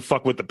Ferrara doesn't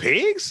fuck with the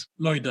pigs.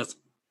 No, he doesn't.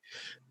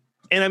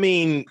 And I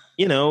mean,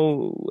 you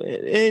know,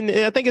 and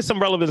I think it's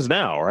some relevance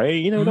now, right?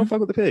 You know, don't fuck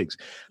with the pigs.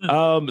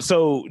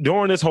 So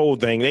during this whole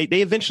thing, they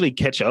eventually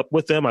catch up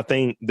with them. I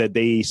think that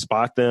they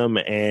spot them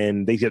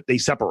and they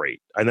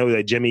separate. I know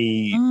that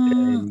Jimmy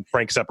and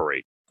Frank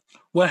separate.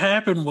 What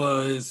happened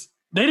was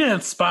they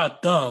didn't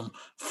spot them.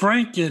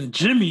 Frank and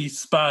Jimmy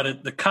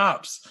spotted the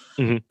cops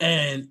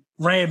and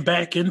ran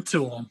back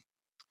into them.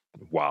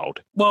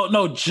 Wild. Well,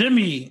 no,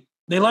 Jimmy,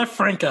 they left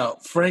Frank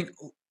out. Frank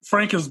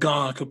is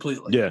gone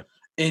completely. Yeah.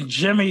 And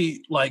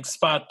Jimmy, like,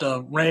 spot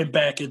them, ran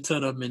back into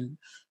them, and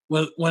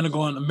went to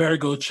go on a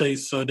merry-go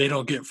chase so they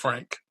don't get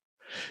Frank.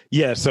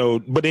 Yeah, so,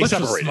 but they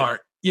separated.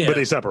 Smart. Yeah. But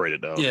they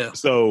separated, though. Yeah.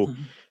 So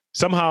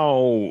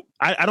somehow,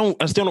 I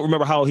still don't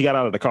remember how he got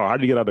out of the car. How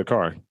did he get out of the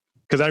car?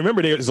 Because I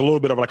remember there's a little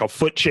bit of like a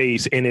foot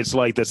chase, and it's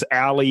like this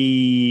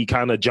alley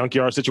kind of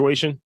junkyard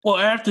situation. Well,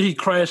 after he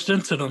crashed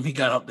into them, he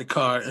got out the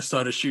car and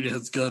started shooting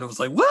his gun. It was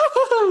like,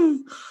 woohoo!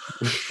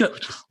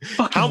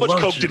 How much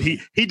coke did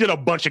he? He did a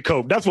bunch of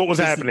coke. That's what was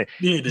happening.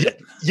 Yeah,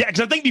 because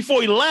I think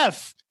before he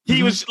left,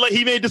 he was like,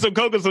 he made some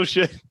coke and some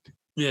shit.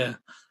 Yeah.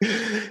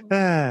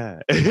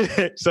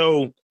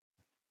 So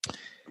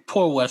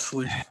poor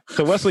Wesley.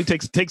 So Wesley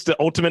takes the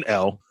ultimate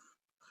L.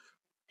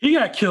 He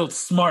got killed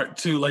smart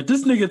too. Like,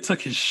 this nigga took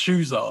his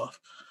shoes off,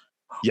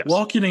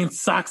 walking in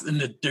socks in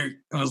the dirt,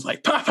 and was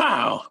like, "Pow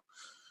pow."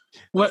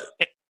 What?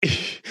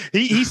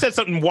 He said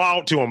something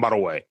wild to him, by the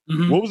way.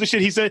 What was the shit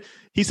he said?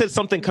 He said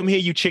something, "Come here,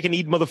 you chicken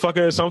eat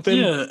motherfucker," or something.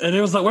 Yeah, and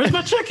it was like, "Where's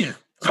my chicken?"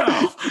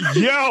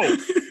 Yo,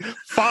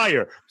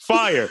 fire.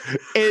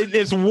 And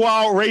it's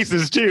wild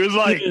racist too. It's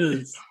like,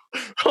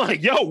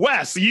 like, yo,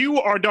 Wes, you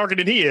are darker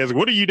than he is.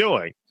 What are you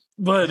doing?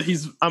 But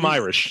I'm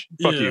Irish.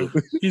 Fuck you.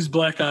 He's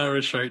black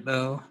Irish right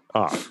now.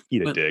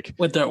 Eat a dick.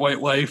 With that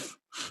white wife.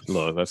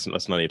 Look, let's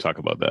not even talk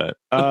about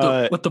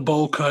that. With the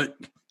bowl cut.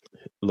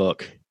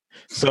 Look.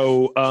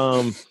 So,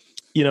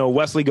 you know,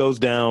 Wesley goes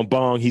down,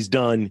 bong, he's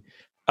done.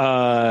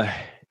 And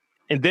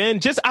then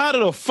just out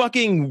of the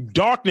fucking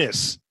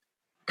darkness,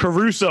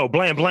 Caruso,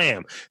 blam,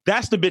 blam.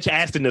 That's the bitch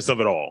astedness of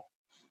it all.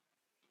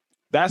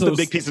 That's the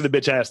big piece of the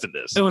bitch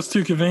astedness. It was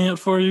too convenient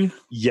for you?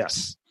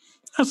 Yes.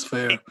 That's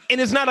fair. And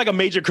it's not like a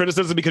major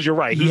criticism, because you're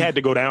right. He had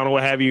to go down or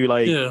what have you.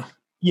 Like,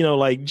 you know,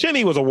 like,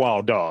 Jimmy was a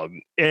wild dog,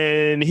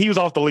 and he was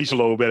off the leash a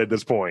little bit at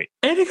this point.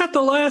 And he got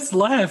the last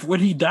laugh when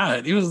he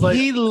died. He was like,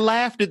 he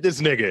laughed at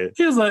this nigga.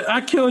 He was like,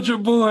 "I killed your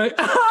boy."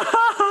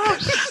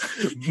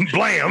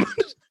 Blam.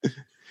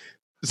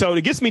 So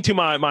it gets me to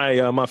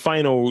my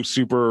final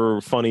super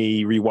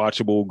funny,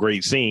 rewatchable,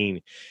 great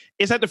scene.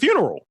 It's at the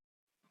funeral.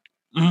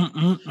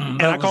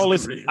 And I call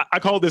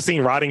this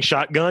scene "Riding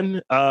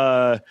Shotgun."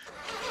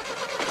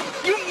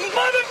 You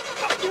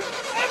motherfucker!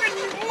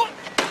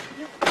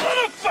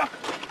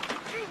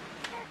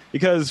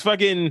 Because fuck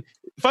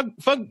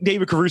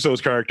David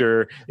Caruso's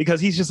character, because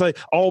he's just like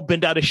all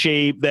bent out of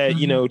shape that,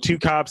 you know, 2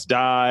 cops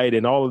died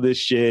and all of this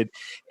shit.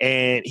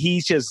 And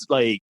he's just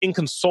like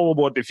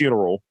inconsolable at the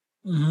funeral.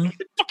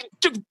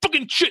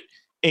 Fucking shit.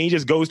 And he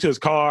just goes to his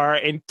car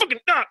and fucking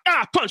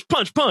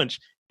punch.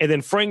 And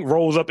then Frank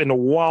rolls up in the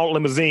wild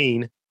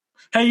limousine.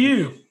 Hey,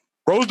 you.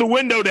 Rolls the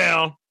window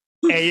down.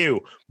 Hey,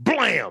 you.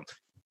 Blam.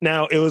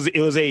 Now, it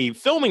was a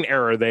filming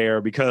error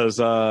there, because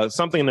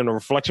something in the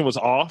reflection was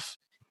off,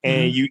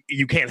 and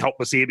you can't help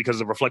but see it because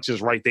the reflection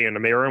is right there in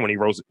the mirror when he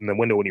rolls in the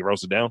window when he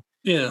rolls it down.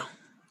 Yeah.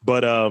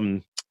 But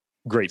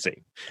Great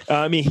scene.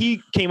 I mean,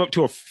 he came up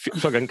to a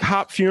fucking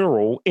cop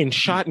funeral and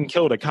shot and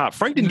killed a cop.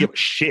 Frank didn't give a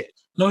shit.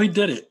 No, he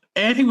did it.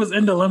 And he was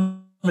in the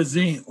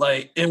limousine,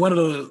 like in one of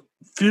the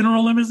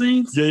funeral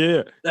limousines.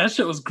 Yeah. That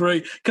shit was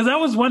great. Because I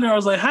was wondering, I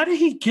was like, how did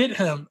he get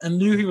him and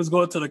knew he was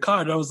going to the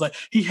car? And I was like,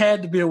 he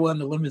had to be in one of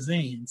the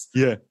limousines.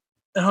 Yeah.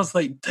 And I was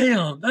like,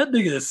 damn, that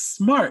nigga is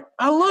smart.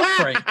 I love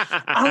Frank.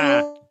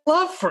 I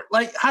love Frank.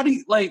 Like, how do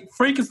you, like,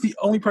 Frank is the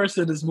only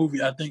person in this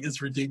movie I think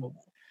is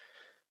redeemable.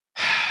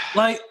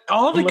 Like,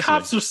 all the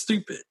cops are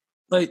stupid.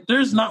 Like,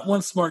 there's not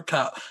one smart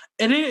cop.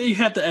 And then you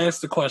have to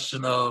ask the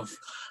question of,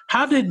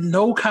 how did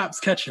no cops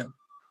catch him?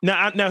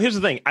 Now, here's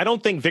the thing. I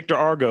don't think Victor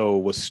Argo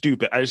was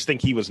stupid. I just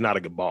think he was not a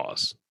good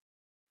boss.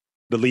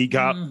 The lead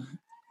cop.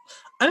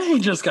 I think he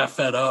just got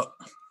fed up.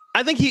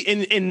 I think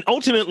and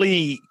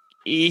ultimately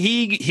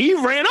he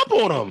ran up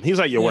on him. He's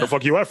like, yo, where the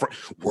fuck you at, Frank?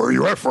 Where are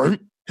you at,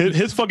 Frank?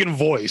 His fucking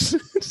voice.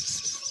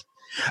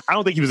 I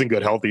don't think he was in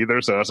good health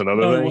either, so that's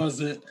another thing. No, it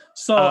wasn't.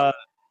 So,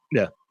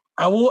 yeah.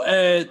 I will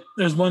add,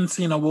 there's one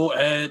scene I will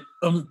add,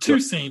 two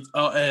scenes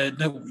I'll add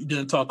that we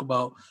didn't talk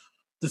about.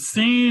 The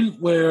scene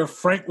where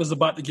Frank was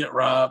about to get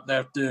robbed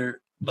after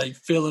like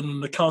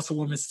feeling the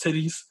councilwoman's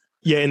titties.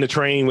 Yeah, in the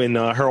train when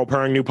Harold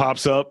Perrineau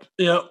pops up.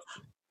 Yep.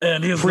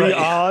 And he's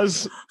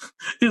Oz.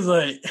 He's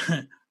like,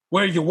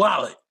 where's your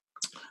wallet?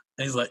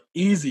 And he's like,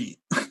 easy.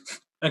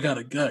 I got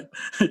a gun.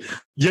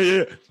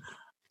 Yeah.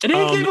 And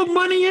they gave him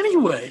money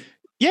anyway.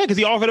 Yeah, because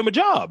he offered him a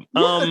job.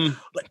 Now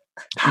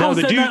a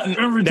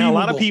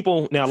lot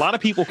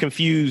of people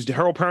confused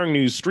Harold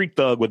Perrineau's street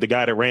thug with the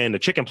guy that ran the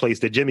chicken place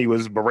that Jimmy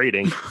was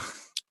berating.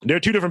 They're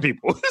two different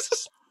people.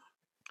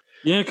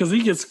 Yeah, because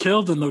he gets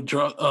killed in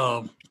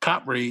the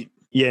cop raid.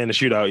 Yeah, in the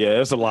shootout. Yeah,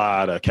 there's a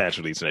lot of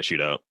casualties in that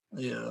shootout.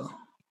 Yeah.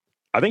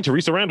 I think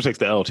Teresa Randall takes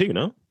the L too,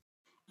 no?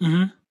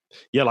 Mm-hmm.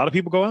 Yeah, a lot of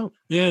people go out.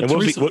 Yeah, and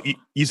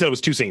you said it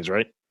was two scenes,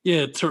 right?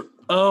 Yeah.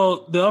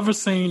 The other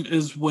scene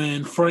is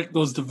when Frank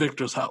goes to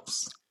Victor's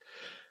house.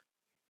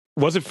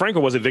 Was it Frank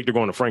or was it Victor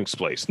going to Frank's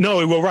place?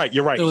 No, well, right.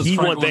 You're right. He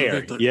went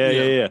there.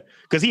 Yeah.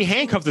 Because he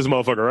handcuffed this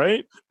motherfucker,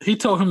 right? He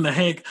told him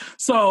to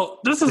So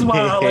this is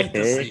why I like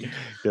this scene.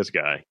 This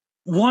guy.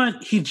 One,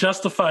 he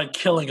justified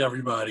killing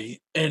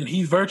everybody. And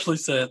he virtually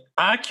said,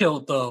 I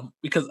killed them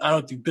because I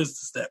don't do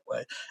business that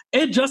way.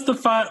 It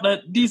justified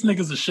that these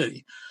niggas are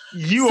shitty.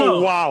 You are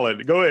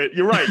wildin'. Go ahead.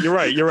 You're right.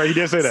 He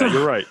did say that.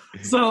 You're right.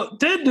 So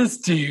then this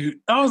dude,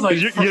 I was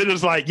like... You're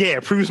just like, yeah,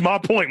 proves my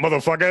point,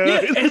 motherfucker.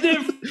 Yeah, and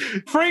then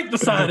Frank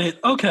decided,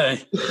 okay,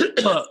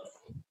 look,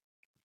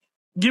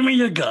 give me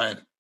your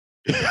gun.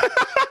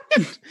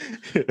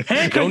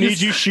 Don't need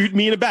you shoot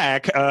me in the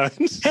back.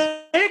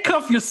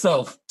 Handcuff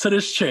yourself to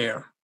this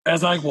chair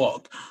as I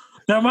walk.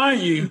 Now,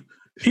 mind you,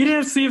 he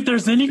didn't see if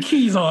there's any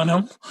keys on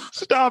him.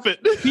 Stop it.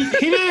 He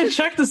didn't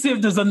check to see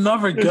if there's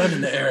another gun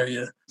in the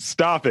area.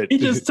 Stop it. He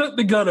just took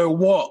the gun and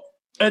walked.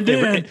 And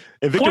then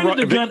pointed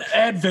the gun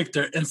at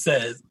Victor and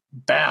says,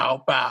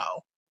 bow,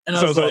 bow. And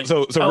I was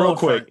so real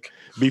quick,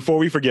 before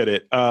we forget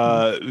it,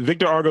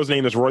 Victor Argo's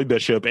name is Roy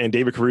Bishop and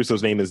David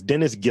Caruso's name is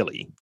Dennis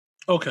Gilly.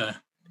 Okay.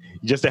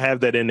 Just to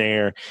have that in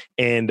there.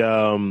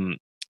 And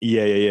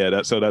yeah.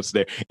 That's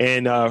there.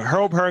 And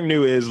Harold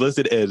Perrineau is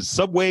listed as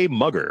Subway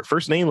Mugger.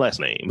 First name, last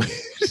name.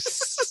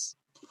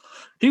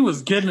 He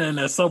was getting in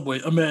that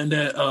Subway. I mean,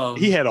 that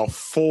he had a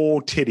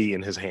full titty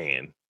in his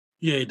hand.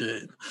 Yeah, he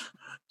did.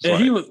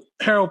 And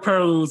Harold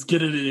Perrineau was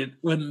getting it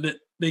when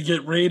they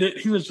get raided.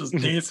 He was just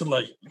dancing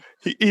like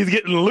he's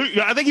getting loose.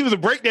 I think he was a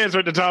breakdancer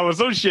at the time or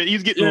some shit.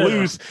 He's getting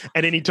loose,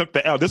 and then he took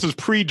the L. This was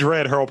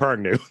pre-Dread Harold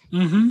Perrineau.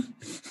 Mm-hmm.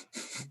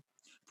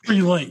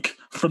 Pre-Link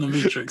from the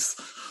Matrix.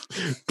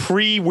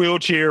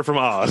 Pre-wheelchair from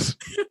Oz.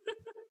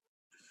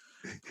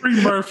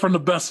 Pre-Murph from the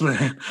Best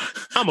Man.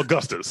 I'm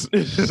Augustus.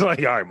 It's like,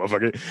 all right,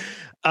 motherfucker.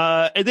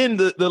 And then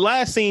the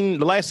last scene,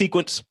 the last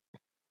sequence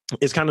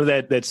is kind of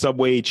that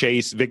subway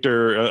chase.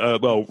 Victor,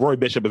 Roy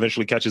Bishop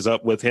eventually catches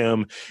up with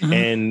him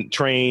and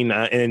train.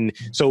 And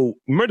so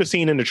remember the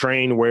scene in the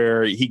train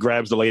where he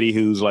grabs the lady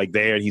who's like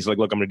there and he's like,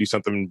 look, I'm going to do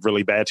something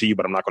really bad to you,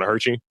 but I'm not going to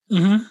hurt you.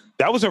 Mm-hmm.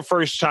 That was her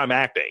first time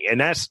acting.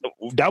 And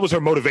that was her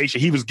motivation.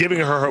 He was giving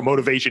her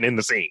motivation in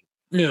the scene.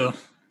 Yeah.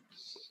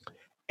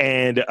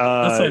 And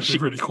that's actually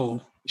pretty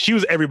cool. She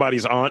was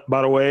everybody's aunt,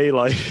 by the way.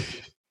 Like,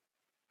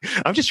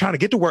 I'm just trying to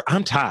get to work.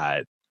 I'm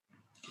tired.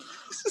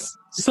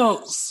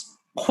 So,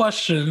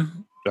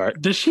 question. All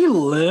right. Did she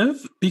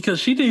live? Because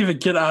she didn't even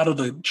get out of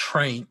the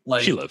train.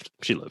 Like, she lived.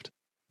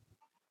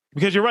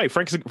 Because you're right.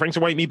 Frank's a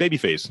white meat baby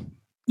face.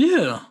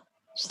 Yeah.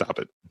 Stop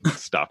it.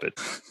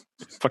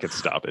 Fucking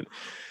stop it.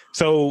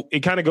 So it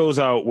kind of goes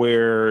out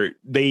where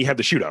they have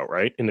the shootout,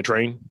 right? In the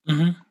train.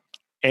 Mm-hmm.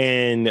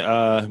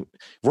 And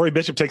Roy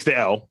Bishop takes the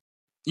L.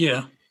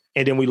 Yeah.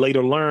 And then we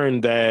later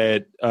learn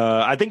that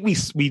I think we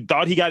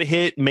thought he got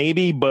hit,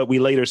 maybe, but we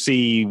later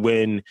see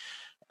when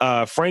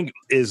Frank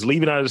is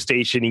leaving out of the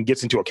station, he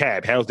gets into a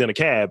cab, Hal's in a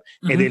cab,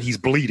 and then he's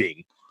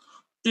bleeding.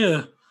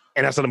 Yeah.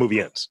 And that's how the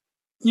movie ends.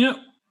 Yep.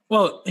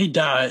 Well, he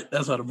died.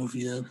 That's how the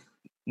movie ends.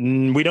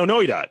 We don't know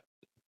he died.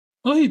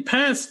 Well, he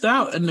passed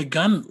out and the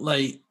gun,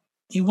 like,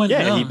 he went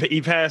down. Yeah,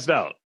 he passed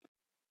out.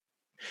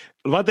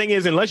 My thing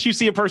is, unless you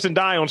see a person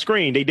die on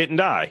screen, they didn't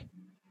die.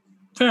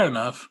 Fair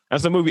enough.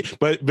 That's the movie.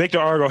 But Victor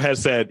Argo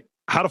has said,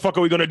 how the fuck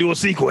are we going to do a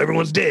sequel?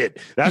 Everyone's dead.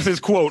 That's his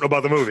quote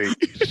about the movie,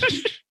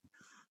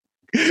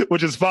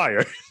 which is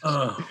fire.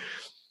 All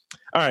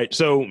right.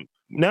 So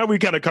now we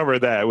kind of covered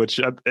that, which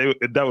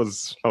that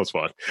was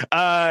fun.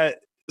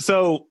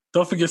 So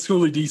don't forget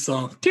Schoolie D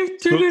song.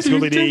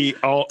 Schoolie D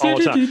all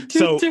time.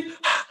 So,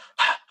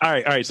 all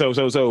right.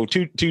 So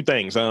two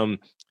things.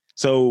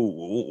 So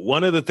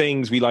one of the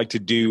things we like to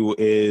do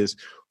is,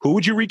 who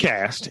would you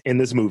recast in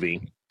this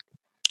movie?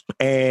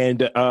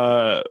 And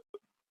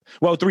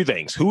three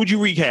things. Who would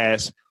you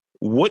recast?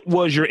 What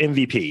was your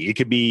MVP? It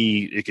could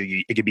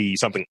be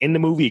something in the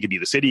movie. It could be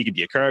the city. It could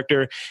be a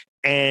character.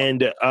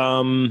 And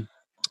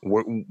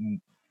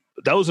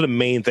those are the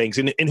main things.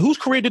 And whose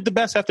career did the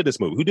best after this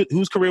movie?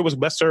 Whose career was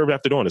best served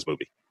after doing this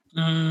movie?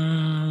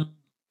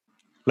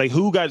 Like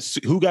who got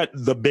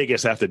the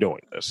biggest after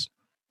doing this?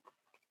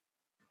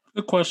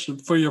 Good question.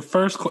 For your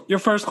first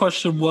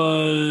question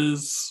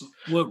was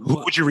who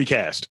would you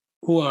recast?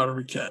 Who I would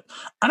recast?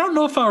 I don't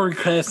know if I would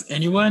recast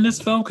anyone in this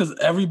film because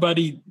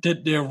everybody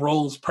did their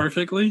roles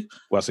perfectly.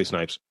 Wesley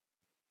Snipes.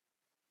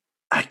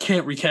 I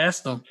can't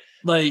recast them.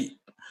 Like,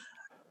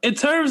 in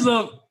terms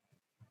of,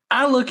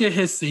 I look at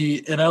his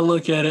scene and I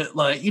look at it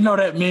like, you know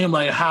that meme,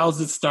 like,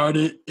 how's it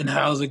started and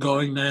how's it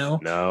going now?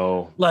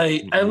 No.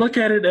 Like, I look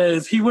at it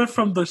as he went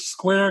from the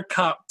square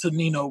cop to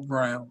Nino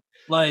Brown.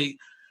 Like,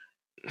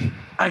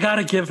 I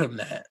gotta give him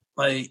that.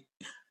 Like,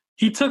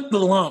 he took the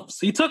lumps.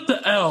 He took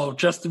the L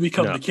just to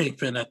become the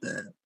Kingpin at the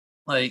end.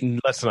 Like,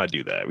 let's not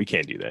do that. We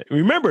can't do that.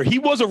 Remember, he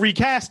was a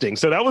recasting,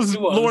 so that was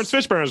Lawrence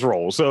Fishburne's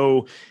role.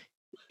 So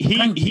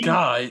he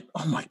died.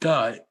 Oh my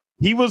god.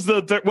 He was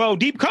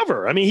Deep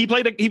Cover. I mean,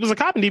 he was a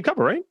cop in Deep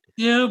Cover, right?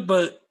 Yeah,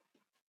 but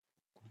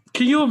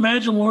can you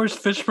imagine Lawrence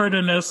Fishburne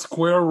in that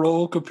square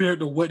role compared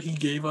to what he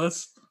gave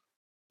us?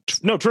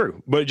 No,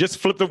 true. But just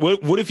flip the.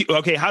 What if you?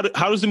 Okay, how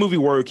does the movie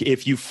work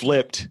if you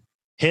flipped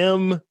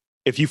him?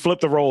 If you flip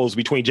the roles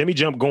between Jimmy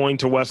Jump going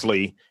to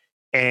Wesley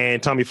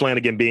and Tommy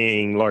Flanagan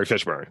being Laurie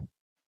Fishburne?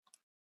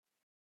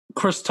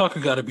 Chris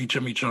Tucker got to be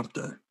Jimmy Jump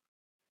then.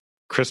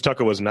 Chris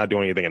Tucker was not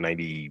doing anything in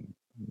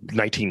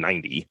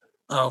 1990.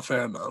 Oh,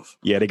 fair enough.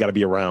 Yeah, they got to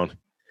be around.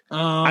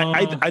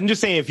 I'm just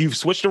saying, if you've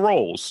switched the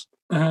roles,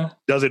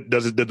 does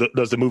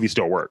the movie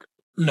still work?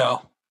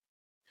 No.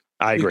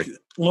 I agree.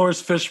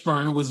 Lawrence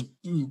Fishburne was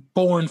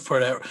born for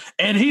that.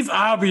 And he's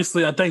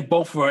obviously, I think,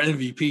 both of our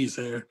MVPs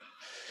here.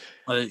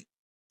 Like,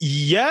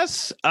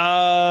 yes,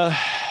 but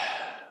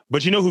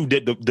you know who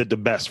did the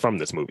best from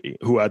this movie?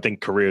 Who I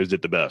think careers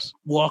did the best?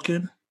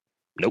 Walken?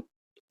 Nope.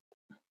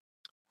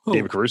 Who?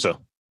 David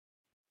Caruso.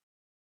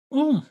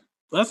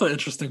 That's an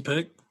interesting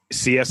pick.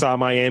 CSI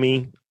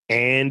Miami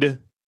and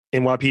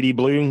NYPD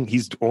Blue.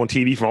 He's on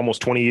TV for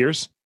almost 20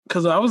 years.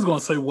 Because I was going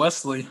to say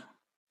Wesley.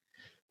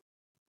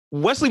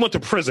 Wesley went to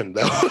prison,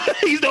 though.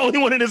 He's the only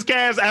one in his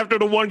cast after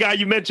the one guy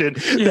you mentioned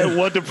that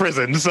went to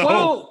prison.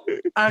 So,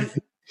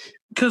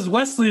 because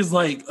Wesley is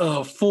like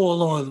a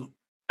full-on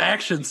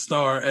action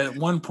star at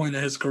one point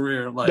in his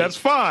career. Like, that's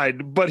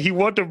fine, but he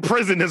went to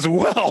prison as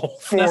well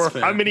for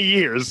how many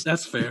years?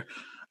 That's fair.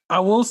 I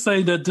will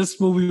say that this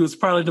movie was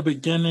probably the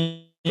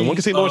beginning. And one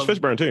can say Lawrence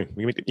Fishburne too.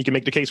 You can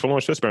make the case for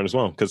Lawrence Fishburne as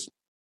well, because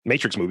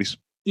Matrix movies.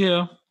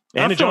 Yeah,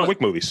 and the John Wick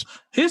movies.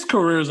 His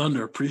career is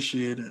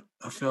underappreciated.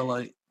 I feel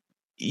like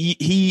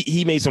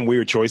he made some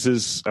weird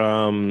choices.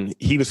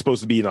 He was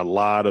supposed to be in a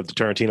lot of the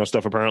Tarantino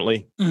stuff,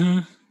 apparently.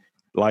 Mm-hmm.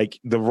 Like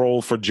the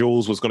role for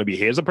Jules was going to be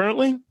his,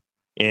 apparently,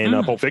 in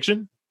Pulp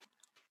Fiction.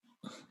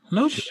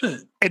 No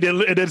shit. And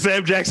then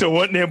Sam Jackson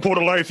went there and pulled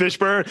a Larry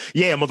Fishburne.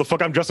 Yeah,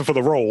 motherfucker, I'm dressing for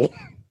the role.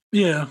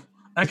 Yeah,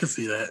 I can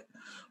see that.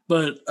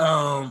 But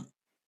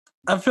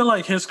I feel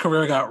like his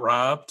career got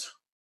robbed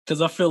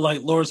because I feel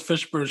like Lawrence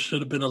Fishburne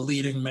should have been a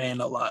leading man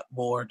a lot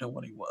more than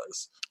what he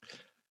was.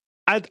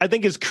 I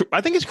think his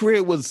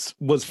career was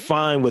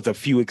fine with a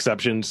few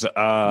exceptions.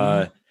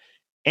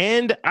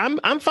 And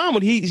I'm fine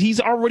with he's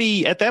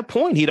already at that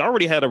point. He'd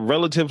already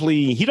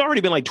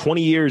been like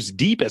 20 years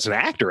deep as an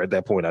actor at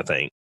that point, I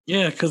think.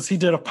 Yeah, because he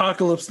did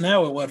Apocalypse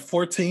Now at what,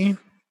 14?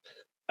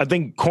 I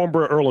think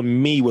Cornbread Earl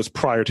and Me was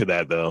prior to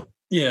that, though.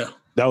 Yeah.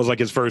 That was like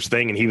his first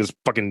thing, and he was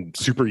fucking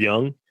super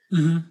young.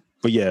 Mm-hmm.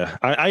 But yeah,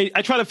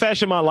 I try to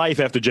fashion my life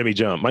after Jimmy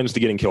Jump, minus the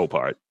getting killed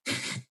part.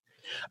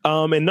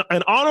 And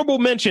honorable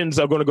mentions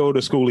are going to go to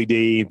Schoolie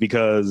D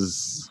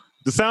because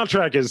the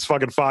soundtrack is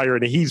fucking fire,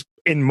 and he's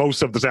in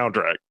most of the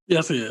soundtrack.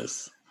 Yes, he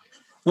is.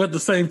 With the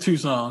same two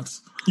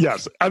songs.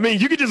 Yes. I mean,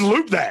 you could just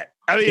loop that.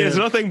 I mean, there's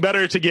nothing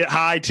better to get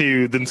high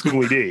to than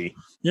Schoolie D.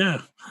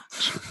 Yeah.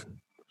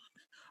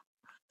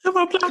 Am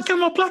I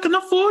black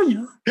enough for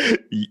you?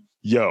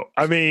 Yo,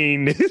 I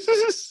mean,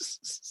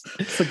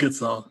 it's a good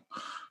song.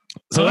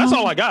 So that's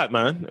all I got,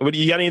 man.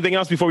 You got anything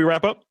else before we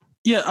wrap up?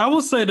 Yeah, I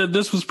will say that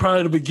this was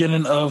probably the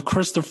beginning of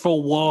Christopher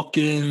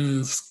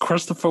Walken's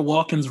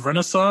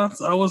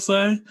Renaissance, I would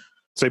say.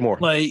 Say more.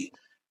 Like,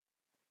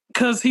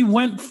 because he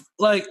went,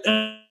 like,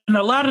 in in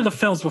a lot of the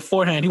films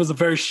beforehand, he was a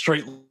very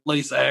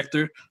straight-laced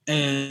actor.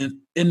 And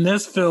in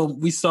this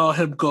film, we saw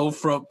him go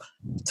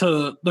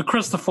to the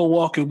Christopher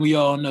Walken we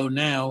all know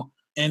now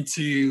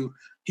into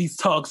he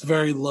talks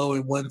very low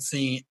in one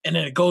scene, and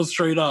then it goes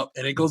straight up,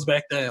 and it goes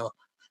back down.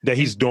 That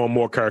he's doing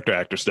more character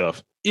actor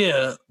stuff.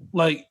 Yeah,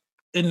 and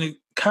it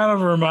kind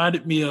of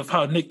reminded me of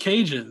how Nick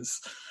Cage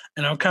is.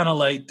 And I'm kind of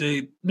like,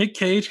 did Nick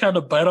Cage kind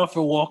of bite off a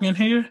Walken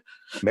here?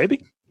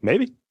 Maybe.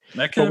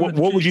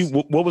 What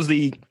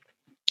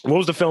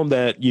was the film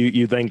that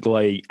you think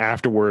like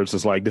afterwards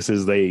is like this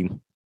is a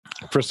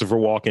Christopher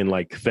Walken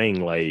like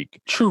thing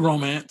like True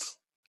Romance?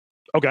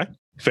 Okay,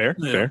 fair.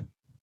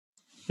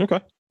 Okay,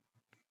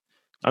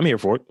 I'm here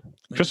for it.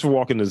 Christopher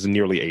Walken is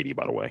nearly 80,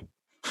 by the way.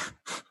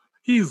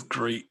 He's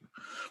great.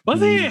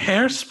 Was he in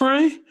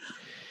Hairspray?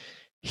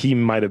 He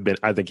might have been.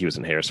 I think he was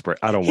in Hairspray.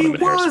 I don't want him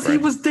in Hairspray. He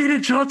was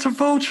dating John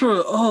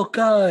Travolta. Oh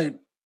God.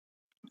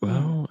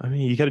 Well, I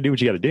mean, you got to do what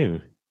you got to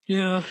do.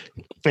 Yeah.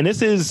 And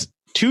this is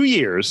 2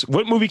 years.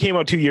 What movie came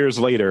out 2 years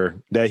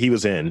later that he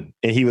was in,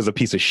 and he was a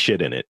piece of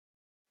shit in it?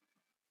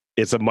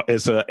 It's a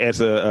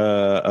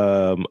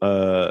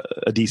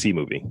DC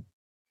movie.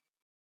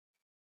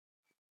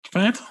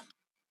 Phantom.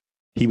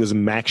 He was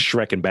Max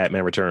Schreck in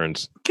Batman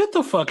Returns. Get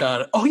the fuck out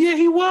of it. Oh yeah,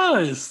 he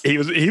was. He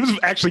was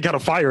actually kind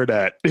of fired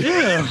at.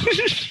 Yeah.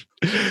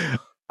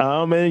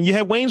 And you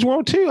had Wayne's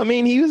World too. I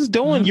mean, he was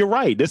doing. You're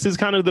right. This is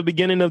kind of the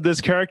beginning of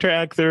this character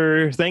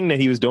actor thing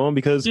that he was doing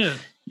because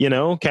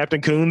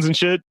Captain Coons and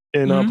shit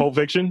in Pulp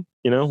Fiction.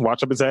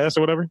 Watch up his ass or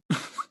whatever.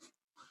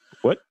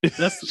 What?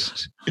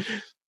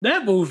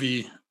 That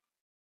movie.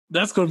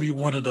 That's going to be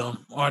one of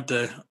them, aren't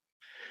they?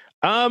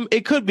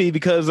 It could be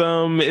because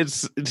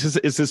it's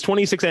his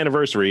 26th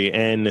anniversary,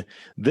 and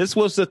this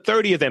was the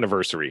 30th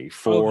anniversary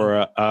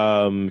for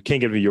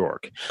King of New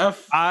York.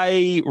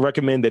 I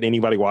recommend that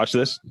anybody watch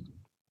this.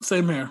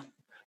 Same here.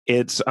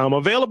 It's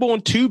available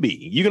on Tubi.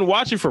 You can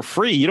watch it for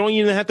free. You don't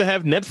even have to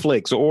have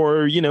Netflix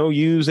or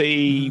use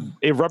a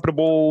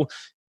reputable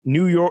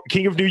New York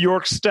King of New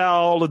York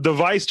style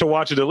device to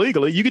watch it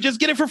illegally. You could just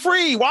get it for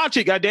free. Watch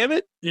it,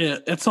 goddammit. Yeah,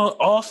 it's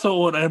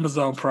also on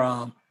Amazon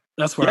Prime.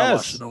 That's where I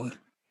watched it on.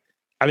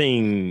 I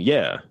mean,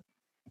 yeah.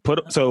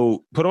 Put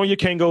on your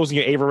Kangos and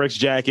your Avirex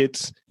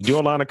jackets, do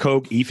a line of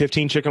Coke, eat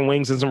 15 chicken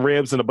wings and some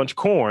ribs and a bunch of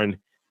corn,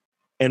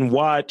 and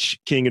watch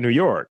King of New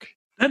York.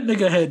 That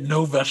nigga had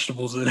no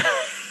vegetables in it.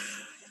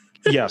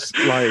 Yes,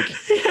 like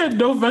he had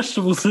no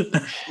vegetables in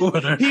that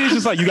order. He was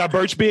just like, "You got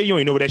birch beer? You don't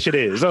even know what that shit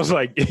is." I was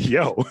like,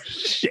 "Yo,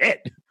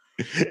 shit."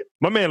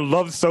 My man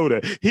loved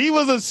soda. He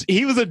was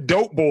a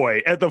dope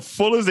boy at the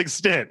fullest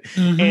extent,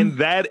 and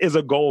that is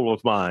a goal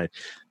of mine.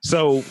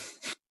 So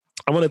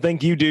I want to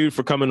thank you, dude,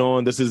 for coming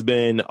on. This has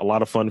been a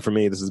lot of fun for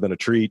me. This has been a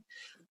treat.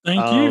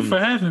 Thank you for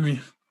having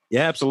me.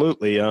 Yeah,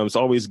 absolutely. It's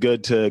always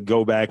good to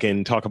go back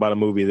and talk about a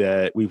movie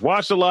that we've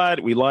watched a lot,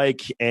 we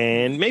like,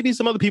 and maybe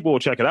some other people will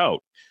check it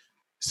out.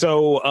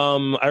 So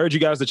I urge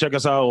you guys to check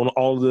us out on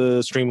all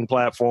the streaming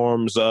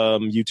platforms,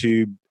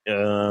 YouTube,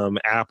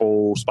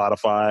 Apple,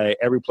 Spotify,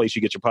 every place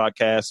you get your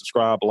podcast.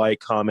 Subscribe, like,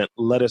 comment,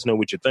 let us know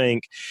what you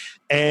think.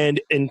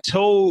 And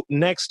until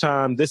next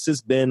time, this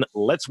has been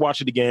Let's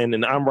Watch It Again.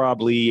 And I'm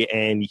Rob Lee,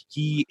 and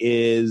he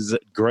is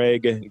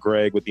Greg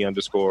with the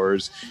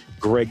underscores,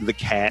 Greg the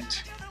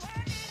Cat.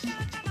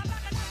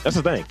 That's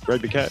the thing,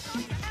 Greg the Cat.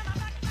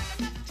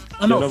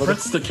 I know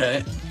Fritz the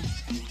Cat.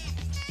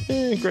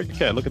 Greg the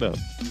Cat, look it up.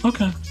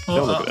 Okay.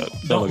 Don't look it up.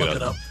 Don't look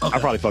it up. Okay. I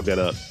probably fucked that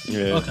up.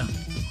 Yeah. Okay.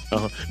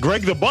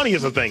 Greg the Bunny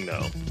is a thing,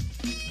 though.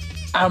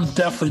 I'm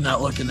definitely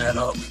not looking that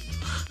up.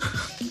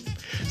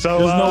 So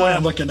there's no way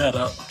I'm looking that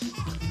up.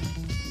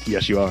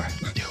 Yes, you are.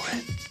 Do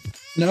it.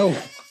 No.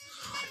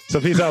 So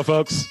peace out,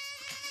 folks.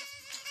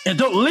 And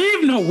don't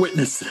leave no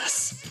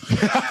witnesses.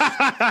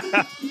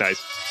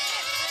 Nice.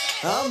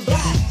 I'm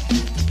back.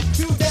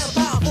 Too damn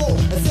powerful.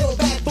 A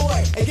silverback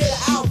boy. And get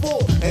it out for